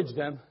discouraged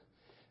them.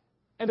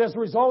 And as a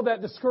result of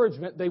that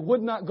discouragement, they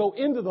would not go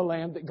into the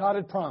land that God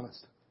had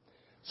promised.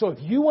 So if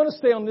you want to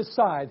stay on this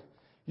side,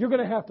 you're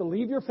going to have to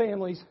leave your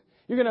families.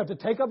 You're going to have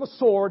to take up a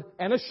sword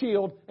and a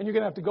shield, and you're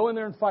going to have to go in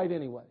there and fight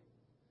anyway.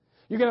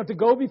 You're going to have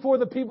to go before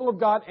the people of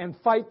God and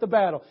fight the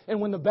battle. And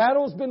when the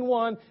battle has been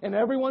won and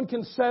everyone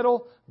can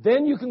settle,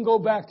 then you can go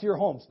back to your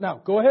homes. Now,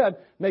 go ahead,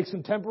 make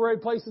some temporary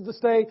places to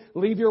stay,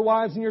 leave your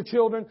wives and your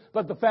children,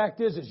 but the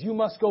fact is you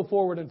must go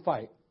forward and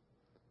fight.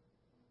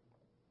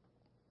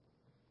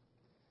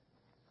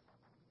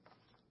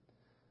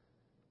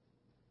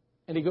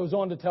 And He goes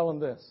on to tell them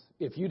this,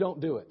 if you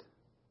don't do it,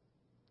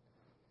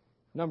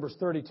 Numbers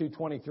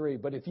 32:23,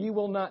 but if ye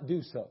will not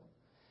do so,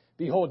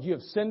 behold, you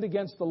have sinned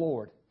against the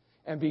Lord,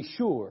 and be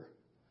sure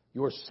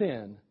your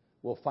sin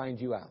will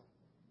find you out.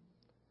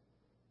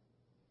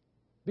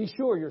 Be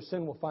sure your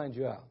sin will find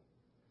you out.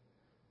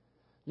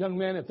 Young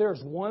man, if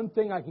there's one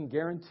thing I can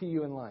guarantee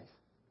you in life,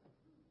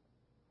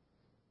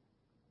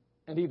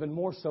 and even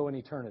more so in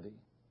eternity,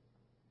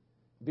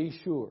 be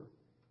sure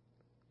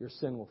your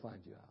sin will find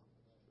you out.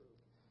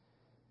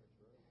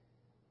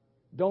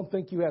 Don't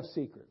think you have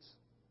secrets,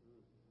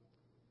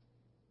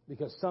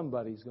 because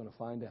somebody's going to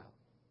find out.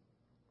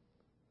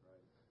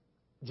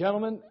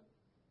 Gentlemen,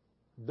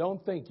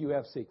 don't think you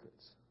have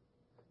secrets.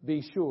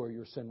 Be sure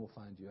your sin will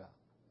find you out.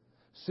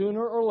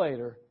 Sooner or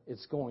later,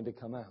 it's going to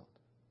come out.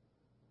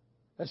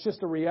 That's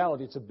just a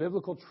reality. It's a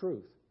biblical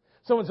truth.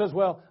 Someone says,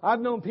 well, I've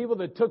known people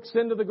that took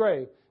sin to the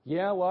grave.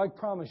 Yeah, well, I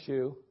promise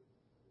you,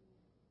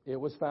 it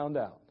was found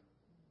out.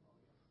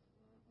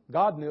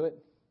 God knew it.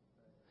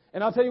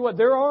 And I'll tell you what,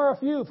 there are a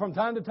few from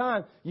time to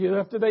time,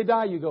 after they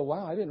die, you go,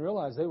 wow, I didn't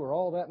realize they were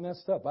all that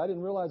messed up. I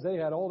didn't realize they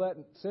had all that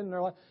sin in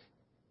their life.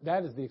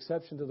 That is the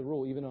exception to the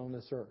rule, even on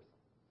this earth.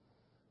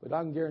 But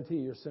I can guarantee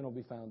you, your sin will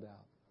be found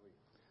out.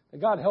 And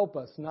God help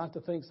us not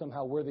to think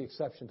somehow we're the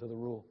exception to the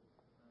rule.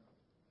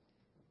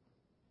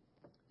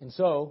 And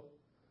so,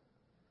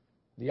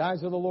 the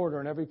eyes of the Lord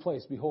are in every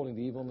place, beholding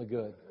the evil and the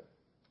good.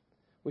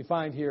 We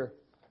find here,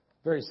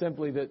 very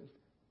simply, that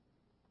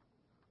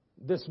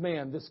this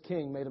man, this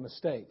king, made a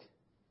mistake.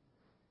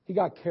 He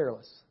got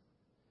careless.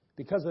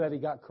 Because of that, he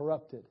got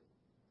corrupted.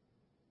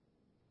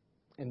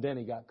 And then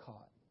he got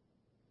caught.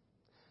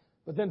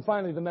 But then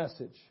finally, the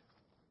message.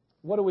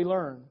 What do we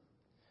learn?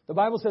 The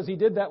Bible says he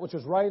did that which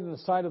was right in the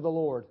sight of the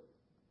Lord,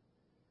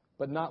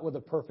 but not with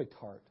a perfect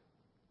heart.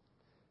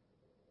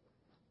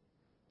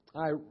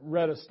 I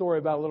read a story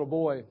about a little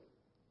boy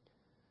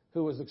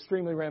who was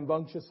extremely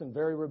rambunctious and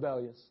very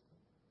rebellious.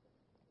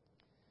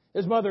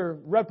 His mother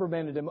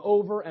reprimanded him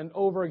over and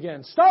over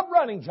again. Stop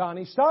running,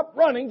 Johnny. Stop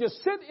running.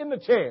 Just sit in the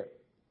chair.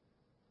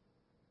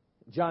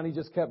 Johnny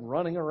just kept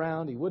running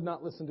around. He would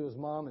not listen to his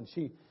mom, and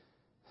she,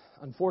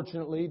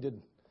 unfortunately,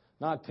 did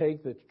not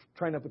take the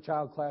train up a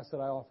child class that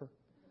I offer.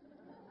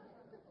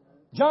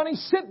 Johnny,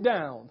 sit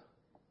down.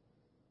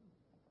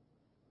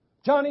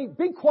 Johnny,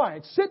 be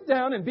quiet. Sit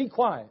down and be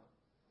quiet.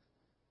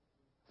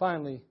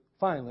 Finally,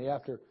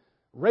 after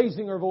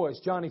raising her voice,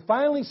 Johnny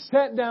finally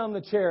sat down in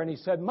the chair and he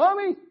said,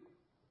 Mommy,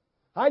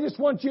 I just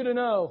want you to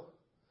know,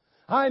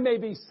 I may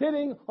be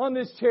sitting on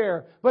this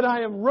chair, but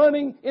I am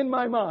running in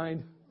my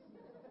mind.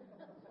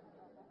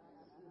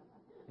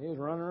 He was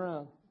running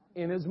around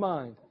in his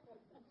mind.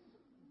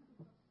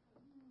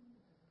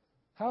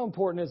 How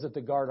important is it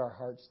to guard our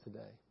hearts today?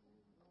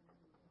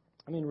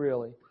 I mean,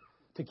 really,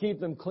 to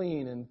keep them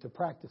clean and to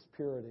practice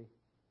purity.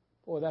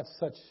 Boy, that's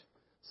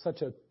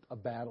such a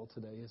battle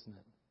today, isn't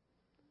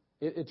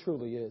it? It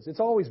truly is.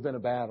 It's always been a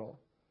battle,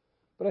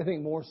 but I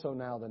think more so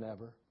now than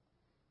ever.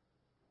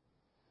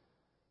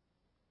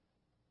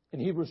 In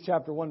Hebrews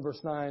chapter 1, verse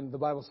 9, the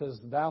Bible says,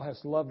 Thou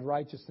hast loved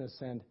righteousness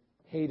and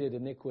hated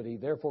iniquity.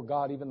 Therefore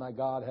God, even thy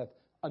God, hath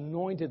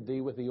anointed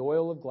thee with the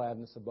oil of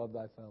gladness above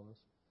thy fellows.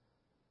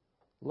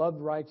 Loved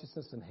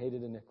righteousness and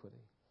hated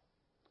iniquity.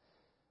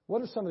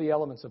 What are some of the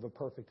elements of a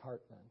perfect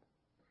heart then?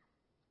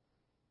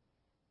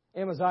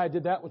 Amaziah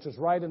did that which was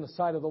right in the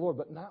sight of the Lord,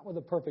 but not with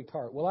a perfect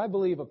heart. Well, I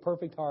believe a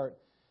perfect heart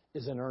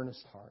is an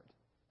earnest heart.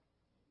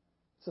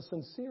 It's a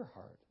sincere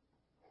heart.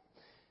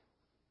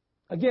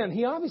 Again,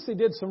 he obviously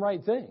did some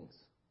right things,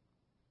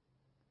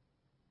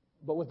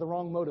 but with the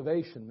wrong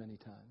motivation many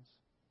times.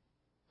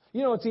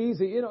 You know, it's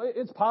easy. You know,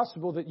 it's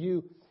possible that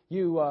you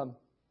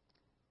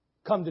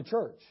come to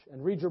church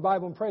and read your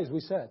Bible and pray, as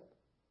we said.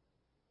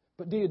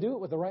 But do you do it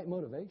with the right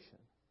motivation?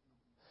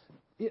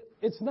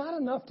 It's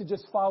not enough to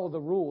just follow the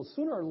rules.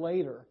 Sooner or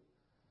later,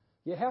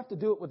 you have to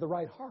do it with the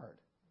right heart.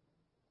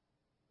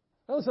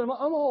 Now listen, I'm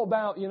all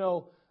about,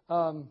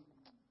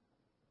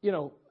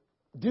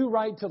 do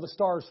right till the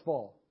stars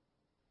fall.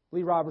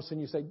 Lee Robertson,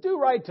 you say, do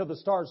right till the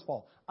stars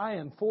fall. I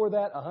am for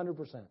that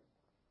 100%.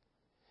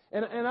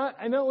 And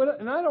I know,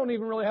 and I don't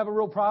even really have a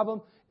real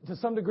problem to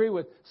some degree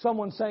with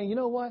someone saying, you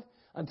know what,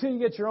 until you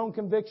get your own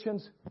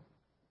convictions,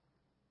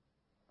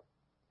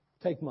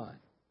 take mine.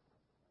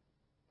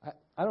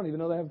 I don't even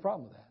know they have a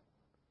problem with that.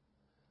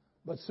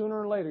 But sooner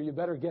or later, you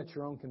better get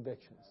your own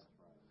convictions.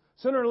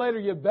 Sooner or later,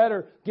 you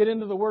better get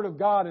into the Word of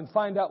God and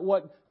find out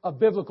what a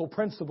biblical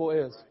principle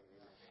is.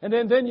 And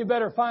then you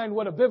better find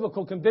what a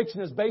biblical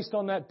conviction is based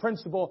on that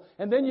principle.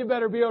 And then you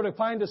better be able to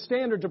find a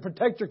standard to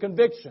protect your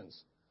convictions.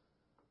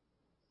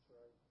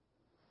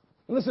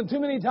 And listen, too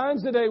many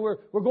times today we're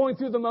going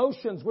through the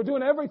motions. We're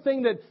doing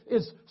everything that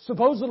is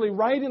supposedly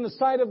right in the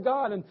sight of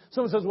God. And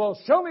someone says, well,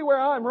 show me where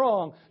I'm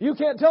wrong. You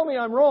can't tell me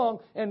I'm wrong.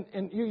 And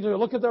you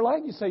look at their life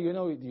and you say,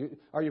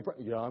 are you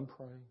praying? Yeah, I'm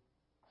praying.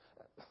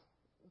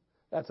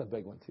 That's a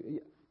big one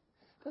too.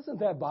 Doesn't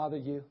that bother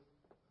you?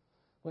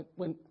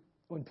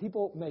 When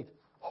people make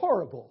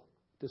horrible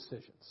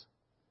decisions.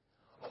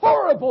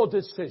 Horrible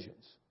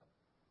decisions.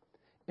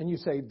 And you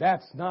say,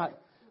 that's not,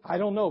 I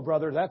don't know,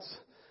 brother,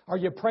 are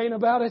you praying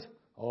about it?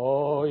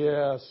 Oh,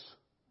 yes,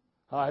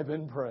 I've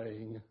been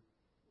praying.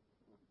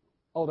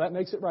 Oh, that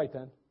makes it right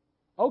then.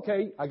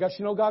 Okay, I guess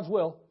you know God's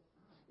will,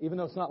 even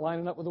though it's not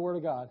lining up with the Word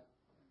of God.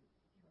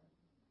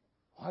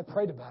 Oh, I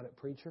prayed about it,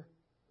 preacher.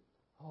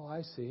 Oh,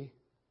 I see.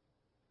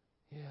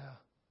 Yeah,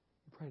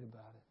 you prayed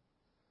about it.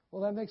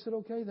 Well, that makes it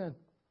okay then.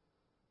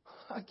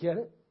 I get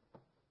it.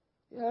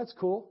 Yeah, that's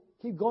cool.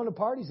 Keep going to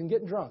parties and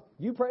getting drunk.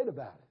 You prayed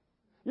about it.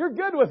 You're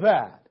good with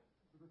that.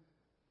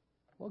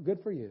 Well, good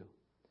for you.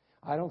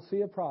 I don't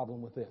see a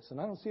problem with this, and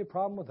I don't see a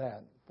problem with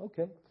that.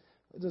 Okay.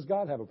 Does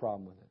God have a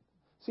problem with it?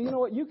 See, you know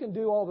what? You can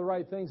do all the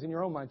right things in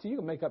your own mind. So you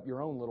can make up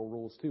your own little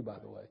rules too, by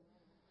the way.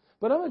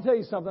 But I'm going to tell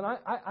you something.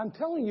 I'm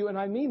telling you, and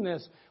I mean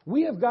this,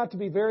 we have got to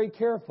be very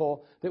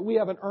careful that we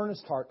have an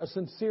earnest heart, a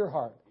sincere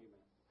heart.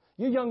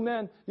 You young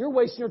men, you're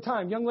wasting your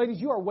time. Young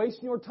ladies, you are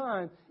wasting your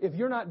time if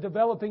you're not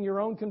developing your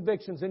own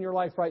convictions in your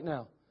life right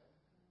now.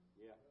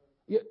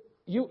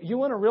 You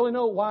want to really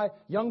know why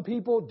young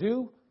people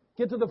do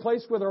get to the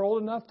place where they're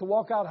old enough to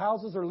walk out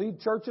houses or leave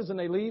churches, and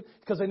they leave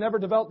because they never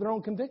developed their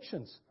own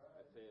convictions.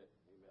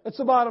 It's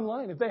the bottom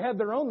line. If they had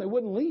their own, they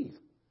wouldn't leave.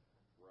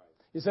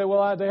 You say,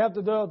 well, they have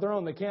to develop their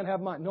own. They can't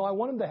have mine. No, I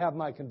want them to have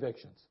my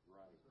convictions.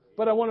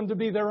 But I want them to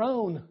be their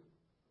own.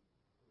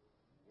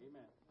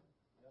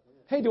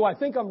 Hey, do I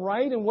think I'm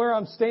right in where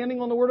I'm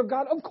standing on the Word of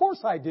God? Of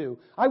course I do.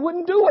 I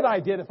wouldn't do what I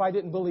did if I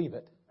didn't believe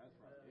it.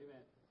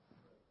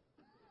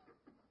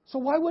 So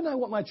why wouldn't I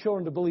want my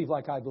children to believe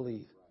like I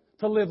believe?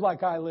 To live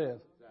like I live?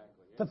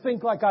 To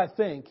think like I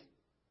think?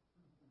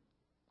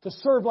 To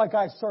serve like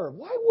I serve?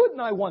 Why wouldn't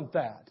I want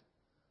that?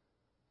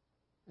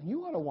 And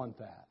you ought to want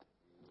that.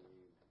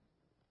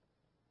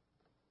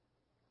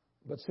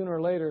 But sooner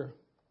or later,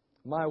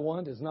 my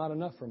want is not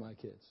enough for my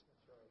kids.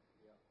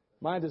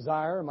 My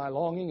desire, my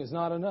longing is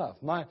not enough.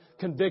 My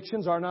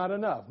convictions are not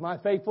enough. My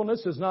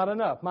faithfulness is not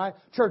enough. My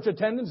church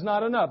attendance is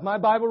not enough. My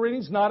Bible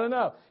reading is not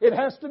enough. It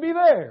has to be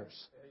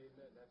theirs.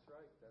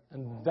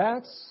 And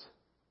that's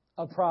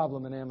a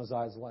problem in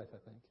Amaziah's life, I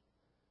think.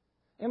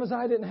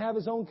 Amaziah didn't have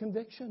his own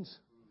convictions.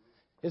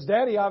 His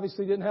daddy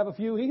obviously didn't have a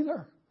few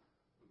either.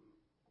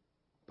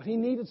 But he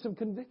needed some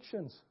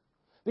convictions.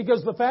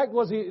 Because the fact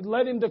was he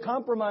led him to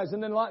compromise,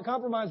 and then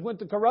compromise went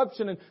to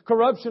corruption, and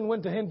corruption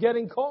went to him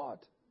getting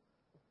caught.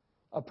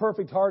 A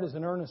perfect heart is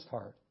an earnest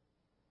heart.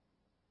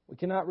 We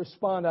cannot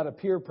respond out of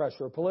peer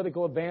pressure or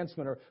political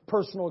advancement or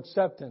personal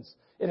acceptance.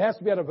 It has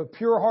to be out of a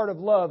pure heart of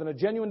love and a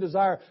genuine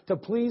desire to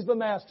please the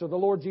Master, the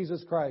Lord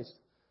Jesus Christ.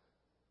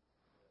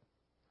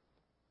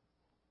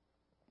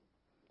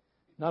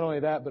 Not only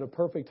that, but a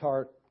perfect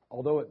heart,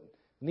 although it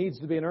needs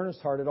to be an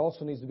earnest heart, it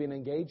also needs to be an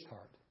engaged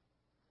heart.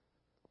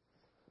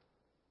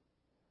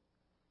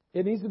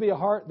 It needs to be a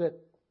heart that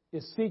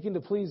is seeking to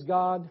please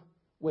God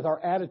with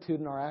our attitude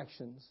and our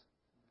actions.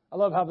 I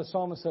love how the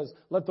psalmist says,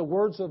 "Let the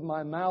words of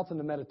my mouth and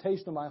the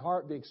meditation of my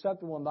heart be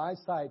acceptable in thy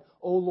sight,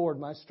 O Lord,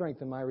 my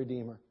strength and my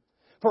Redeemer."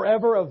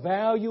 Forever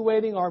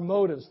evaluating our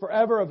motives,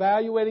 forever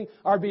evaluating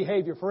our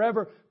behavior,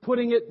 forever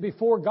putting it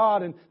before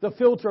God and the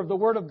filter of the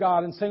Word of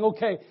God and saying,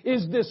 okay,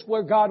 is this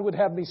where God would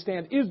have me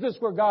stand? Is this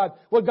what God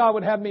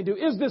would have me do?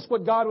 Is this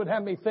what God would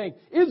have me think?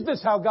 Is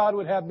this how God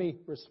would have me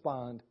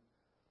respond?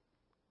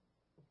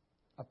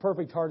 A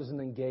perfect heart is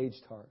an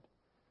engaged heart.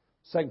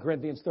 2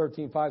 Corinthians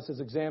 13:5 says,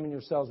 "Examine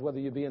yourselves whether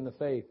you be in the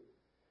faith.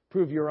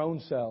 Prove your own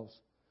selves.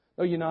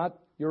 Know you not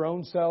your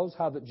own selves,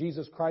 how that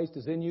Jesus Christ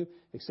is in you,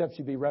 except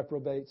you be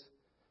reprobates?"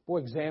 Boy,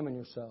 examine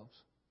yourselves.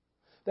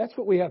 That's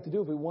what we have to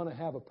do if we want to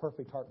have a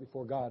perfect heart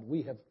before God.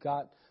 We have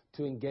got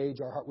to engage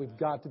our heart. We've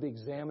got to be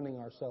examining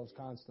ourselves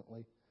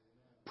constantly.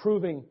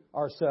 Proving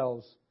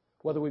ourselves,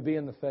 whether we be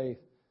in the faith.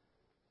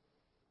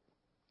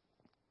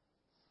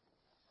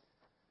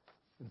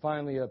 And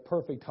finally, a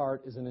perfect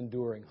heart is an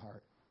enduring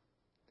heart.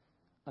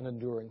 An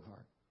enduring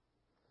heart.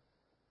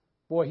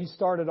 Boy, he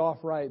started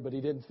off right, but he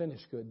didn't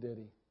finish good, did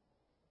he?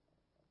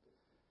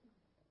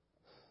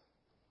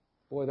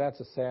 Boy, that's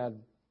a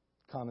sad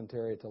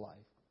commentary to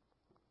life.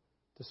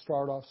 To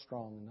start off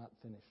strong and not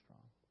finish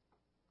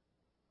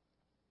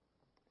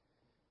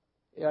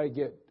strong.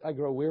 Yeah, I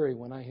grow weary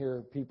when I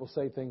hear people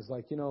say things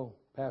like,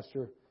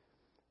 Pastor,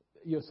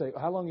 you'll say,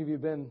 how long have you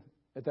been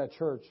at that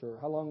church? Or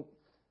how long,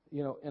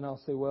 and I'll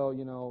say, well,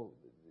 in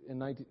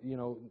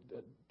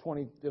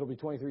 20, it'll be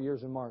 23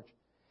 years in March.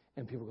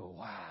 And people go,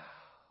 wow.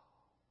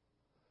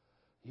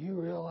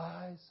 You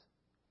realize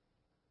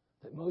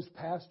that most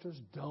pastors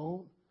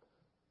don't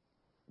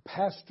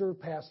pastor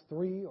past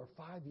 3 or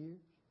 5 years?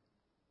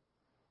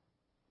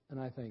 And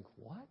I think,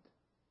 what?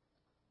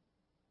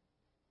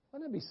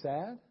 Wouldn't that be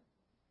sad?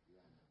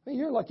 I mean,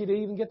 you're lucky to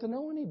even get to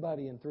know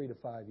anybody in 3 to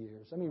 5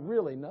 years. I mean,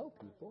 really know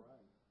people.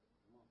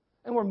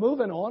 And we're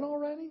moving on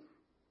already?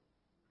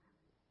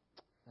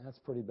 That's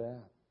pretty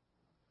bad.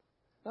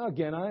 Now,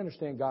 again, I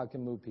understand God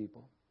can move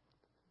people.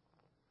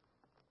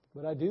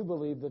 But I do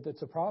believe that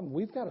it's a problem.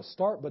 We've got to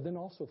start, but then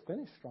also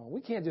finish strong.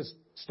 We can't just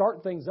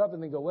start things up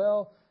and then go,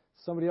 well,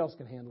 somebody else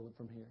can handle it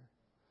from here.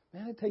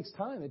 Man, it takes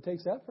time. It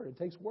takes effort. It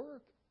takes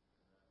work.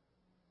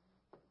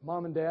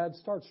 Mom and Dad,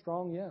 start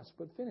strong, yes,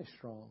 but finish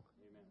strong.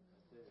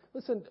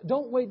 Listen,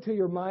 don't wait till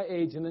you're my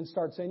age and then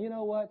start saying, you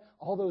know what,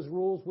 all those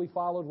rules we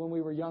followed when we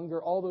were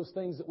younger, all those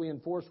things that we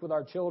enforced with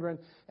our children,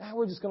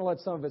 we're just going to let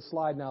some of it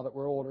slide now that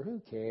we're older.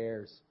 Who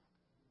cares?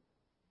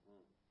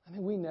 I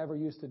mean, we never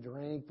used to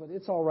drink, but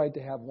it's all right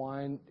to have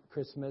wine at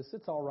Christmas.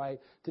 It's all right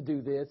to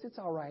do this. It's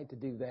all right to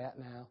do that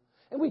now.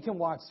 And we can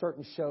watch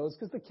certain shows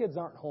because the kids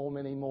aren't home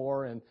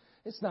anymore. And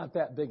It's not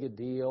that big a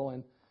deal.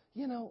 And,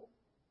 you know,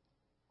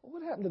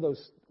 what happened to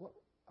those?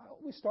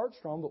 We start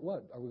strong, but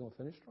what? Are we going to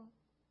finish strong?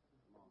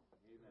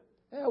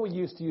 Yeah, we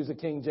used to use a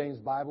King James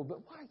Bible, but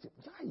why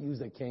use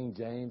a King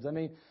James? I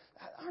mean,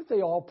 aren't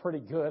they all pretty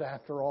good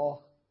after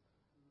all?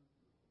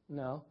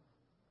 No.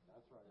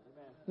 That's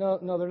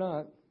right. No, they're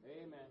not.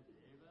 Amen.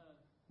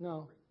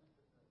 No.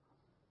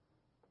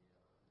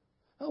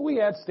 Oh, we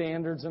had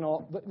standards and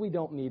all, but we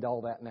don't need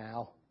all that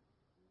now.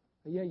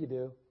 Yeah, you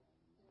do.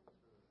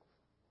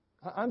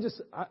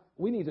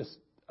 We need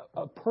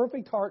a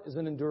perfect heart is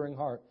an enduring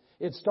heart.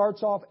 It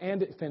starts off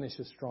and it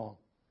finishes strong.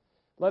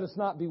 Let us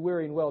not be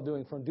weary in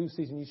well-doing, for in due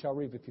season you shall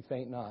reap if you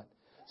faint not.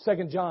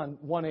 2 John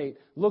 1:8,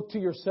 look to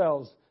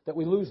yourselves that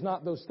we lose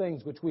not those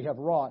things which we have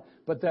wrought,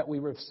 but that we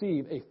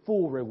receive a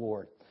full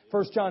reward.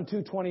 1 John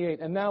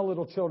 2:28, and now,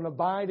 little children,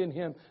 abide in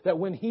Him, that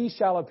when He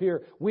shall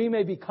appear, we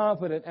may be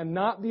confident and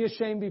not be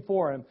ashamed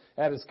before Him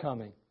at His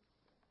coming.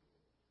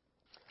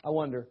 I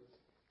wonder,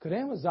 could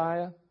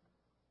it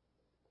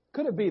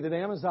be that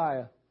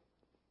Amaziah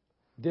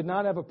did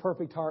not have a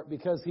perfect heart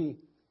because he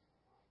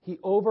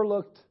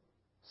overlooked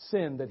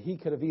sin that he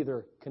could have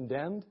either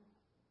condemned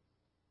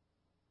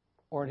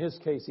or, in his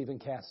case, even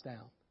cast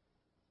down?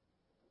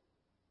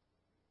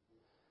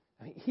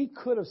 I mean, he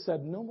could have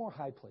said, no more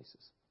high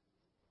places.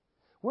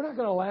 We're not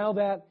going to allow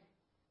that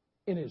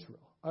in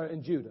Israel or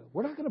in Judah.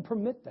 We're not going to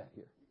permit that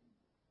here.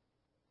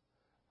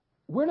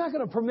 We're not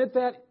going to permit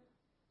that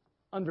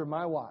under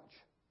my watch.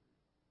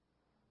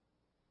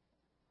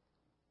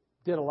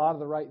 Did a lot of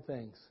the right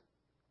things,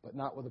 but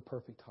not with a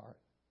perfect heart.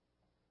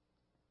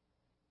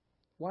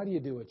 Why do you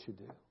do what you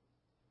do?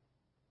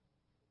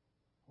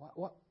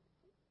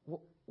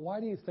 Why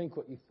do you think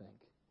what you think?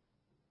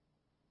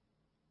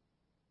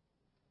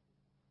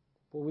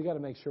 Well, we got to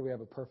make sure we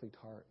have a perfect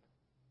heart.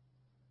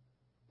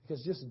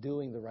 Because just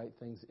doing the right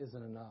things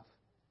isn't enough.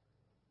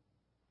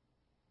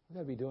 We've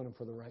got to be doing them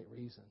for the right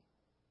reason.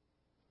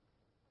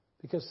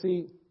 Because,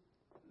 see,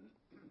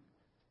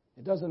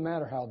 it doesn't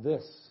matter how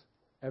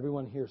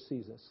everyone here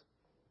sees us.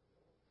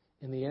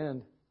 In the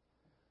end,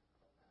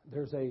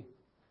 there's a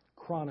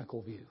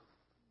chronicle view,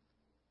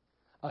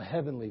 a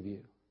heavenly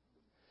view.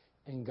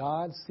 And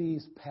God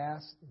sees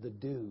past the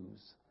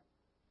do's.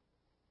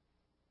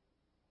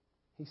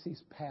 He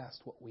sees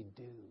past what we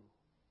do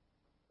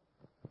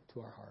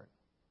to our heart.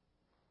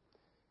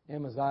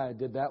 Amaziah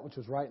did that which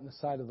was right in the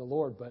sight of the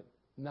Lord, but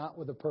not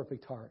with a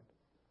perfect heart.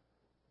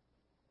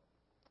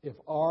 If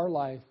our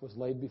life was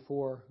laid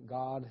before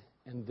God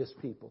and this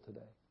people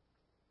today,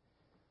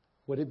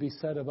 would it be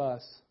said of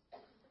us,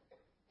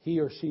 he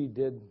or she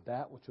did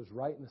that which was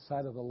right in the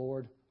sight of the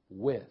Lord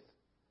with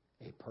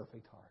a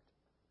perfect heart?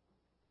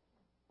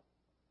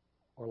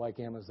 Or like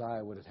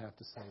Amaziah, would it have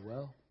to say,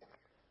 well,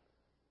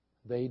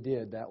 they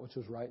did that which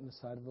was right in the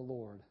sight of the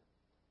Lord,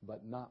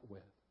 but not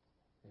with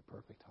a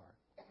perfect heart?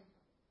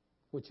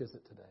 Which is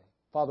it today?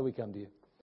 Father, we come to you.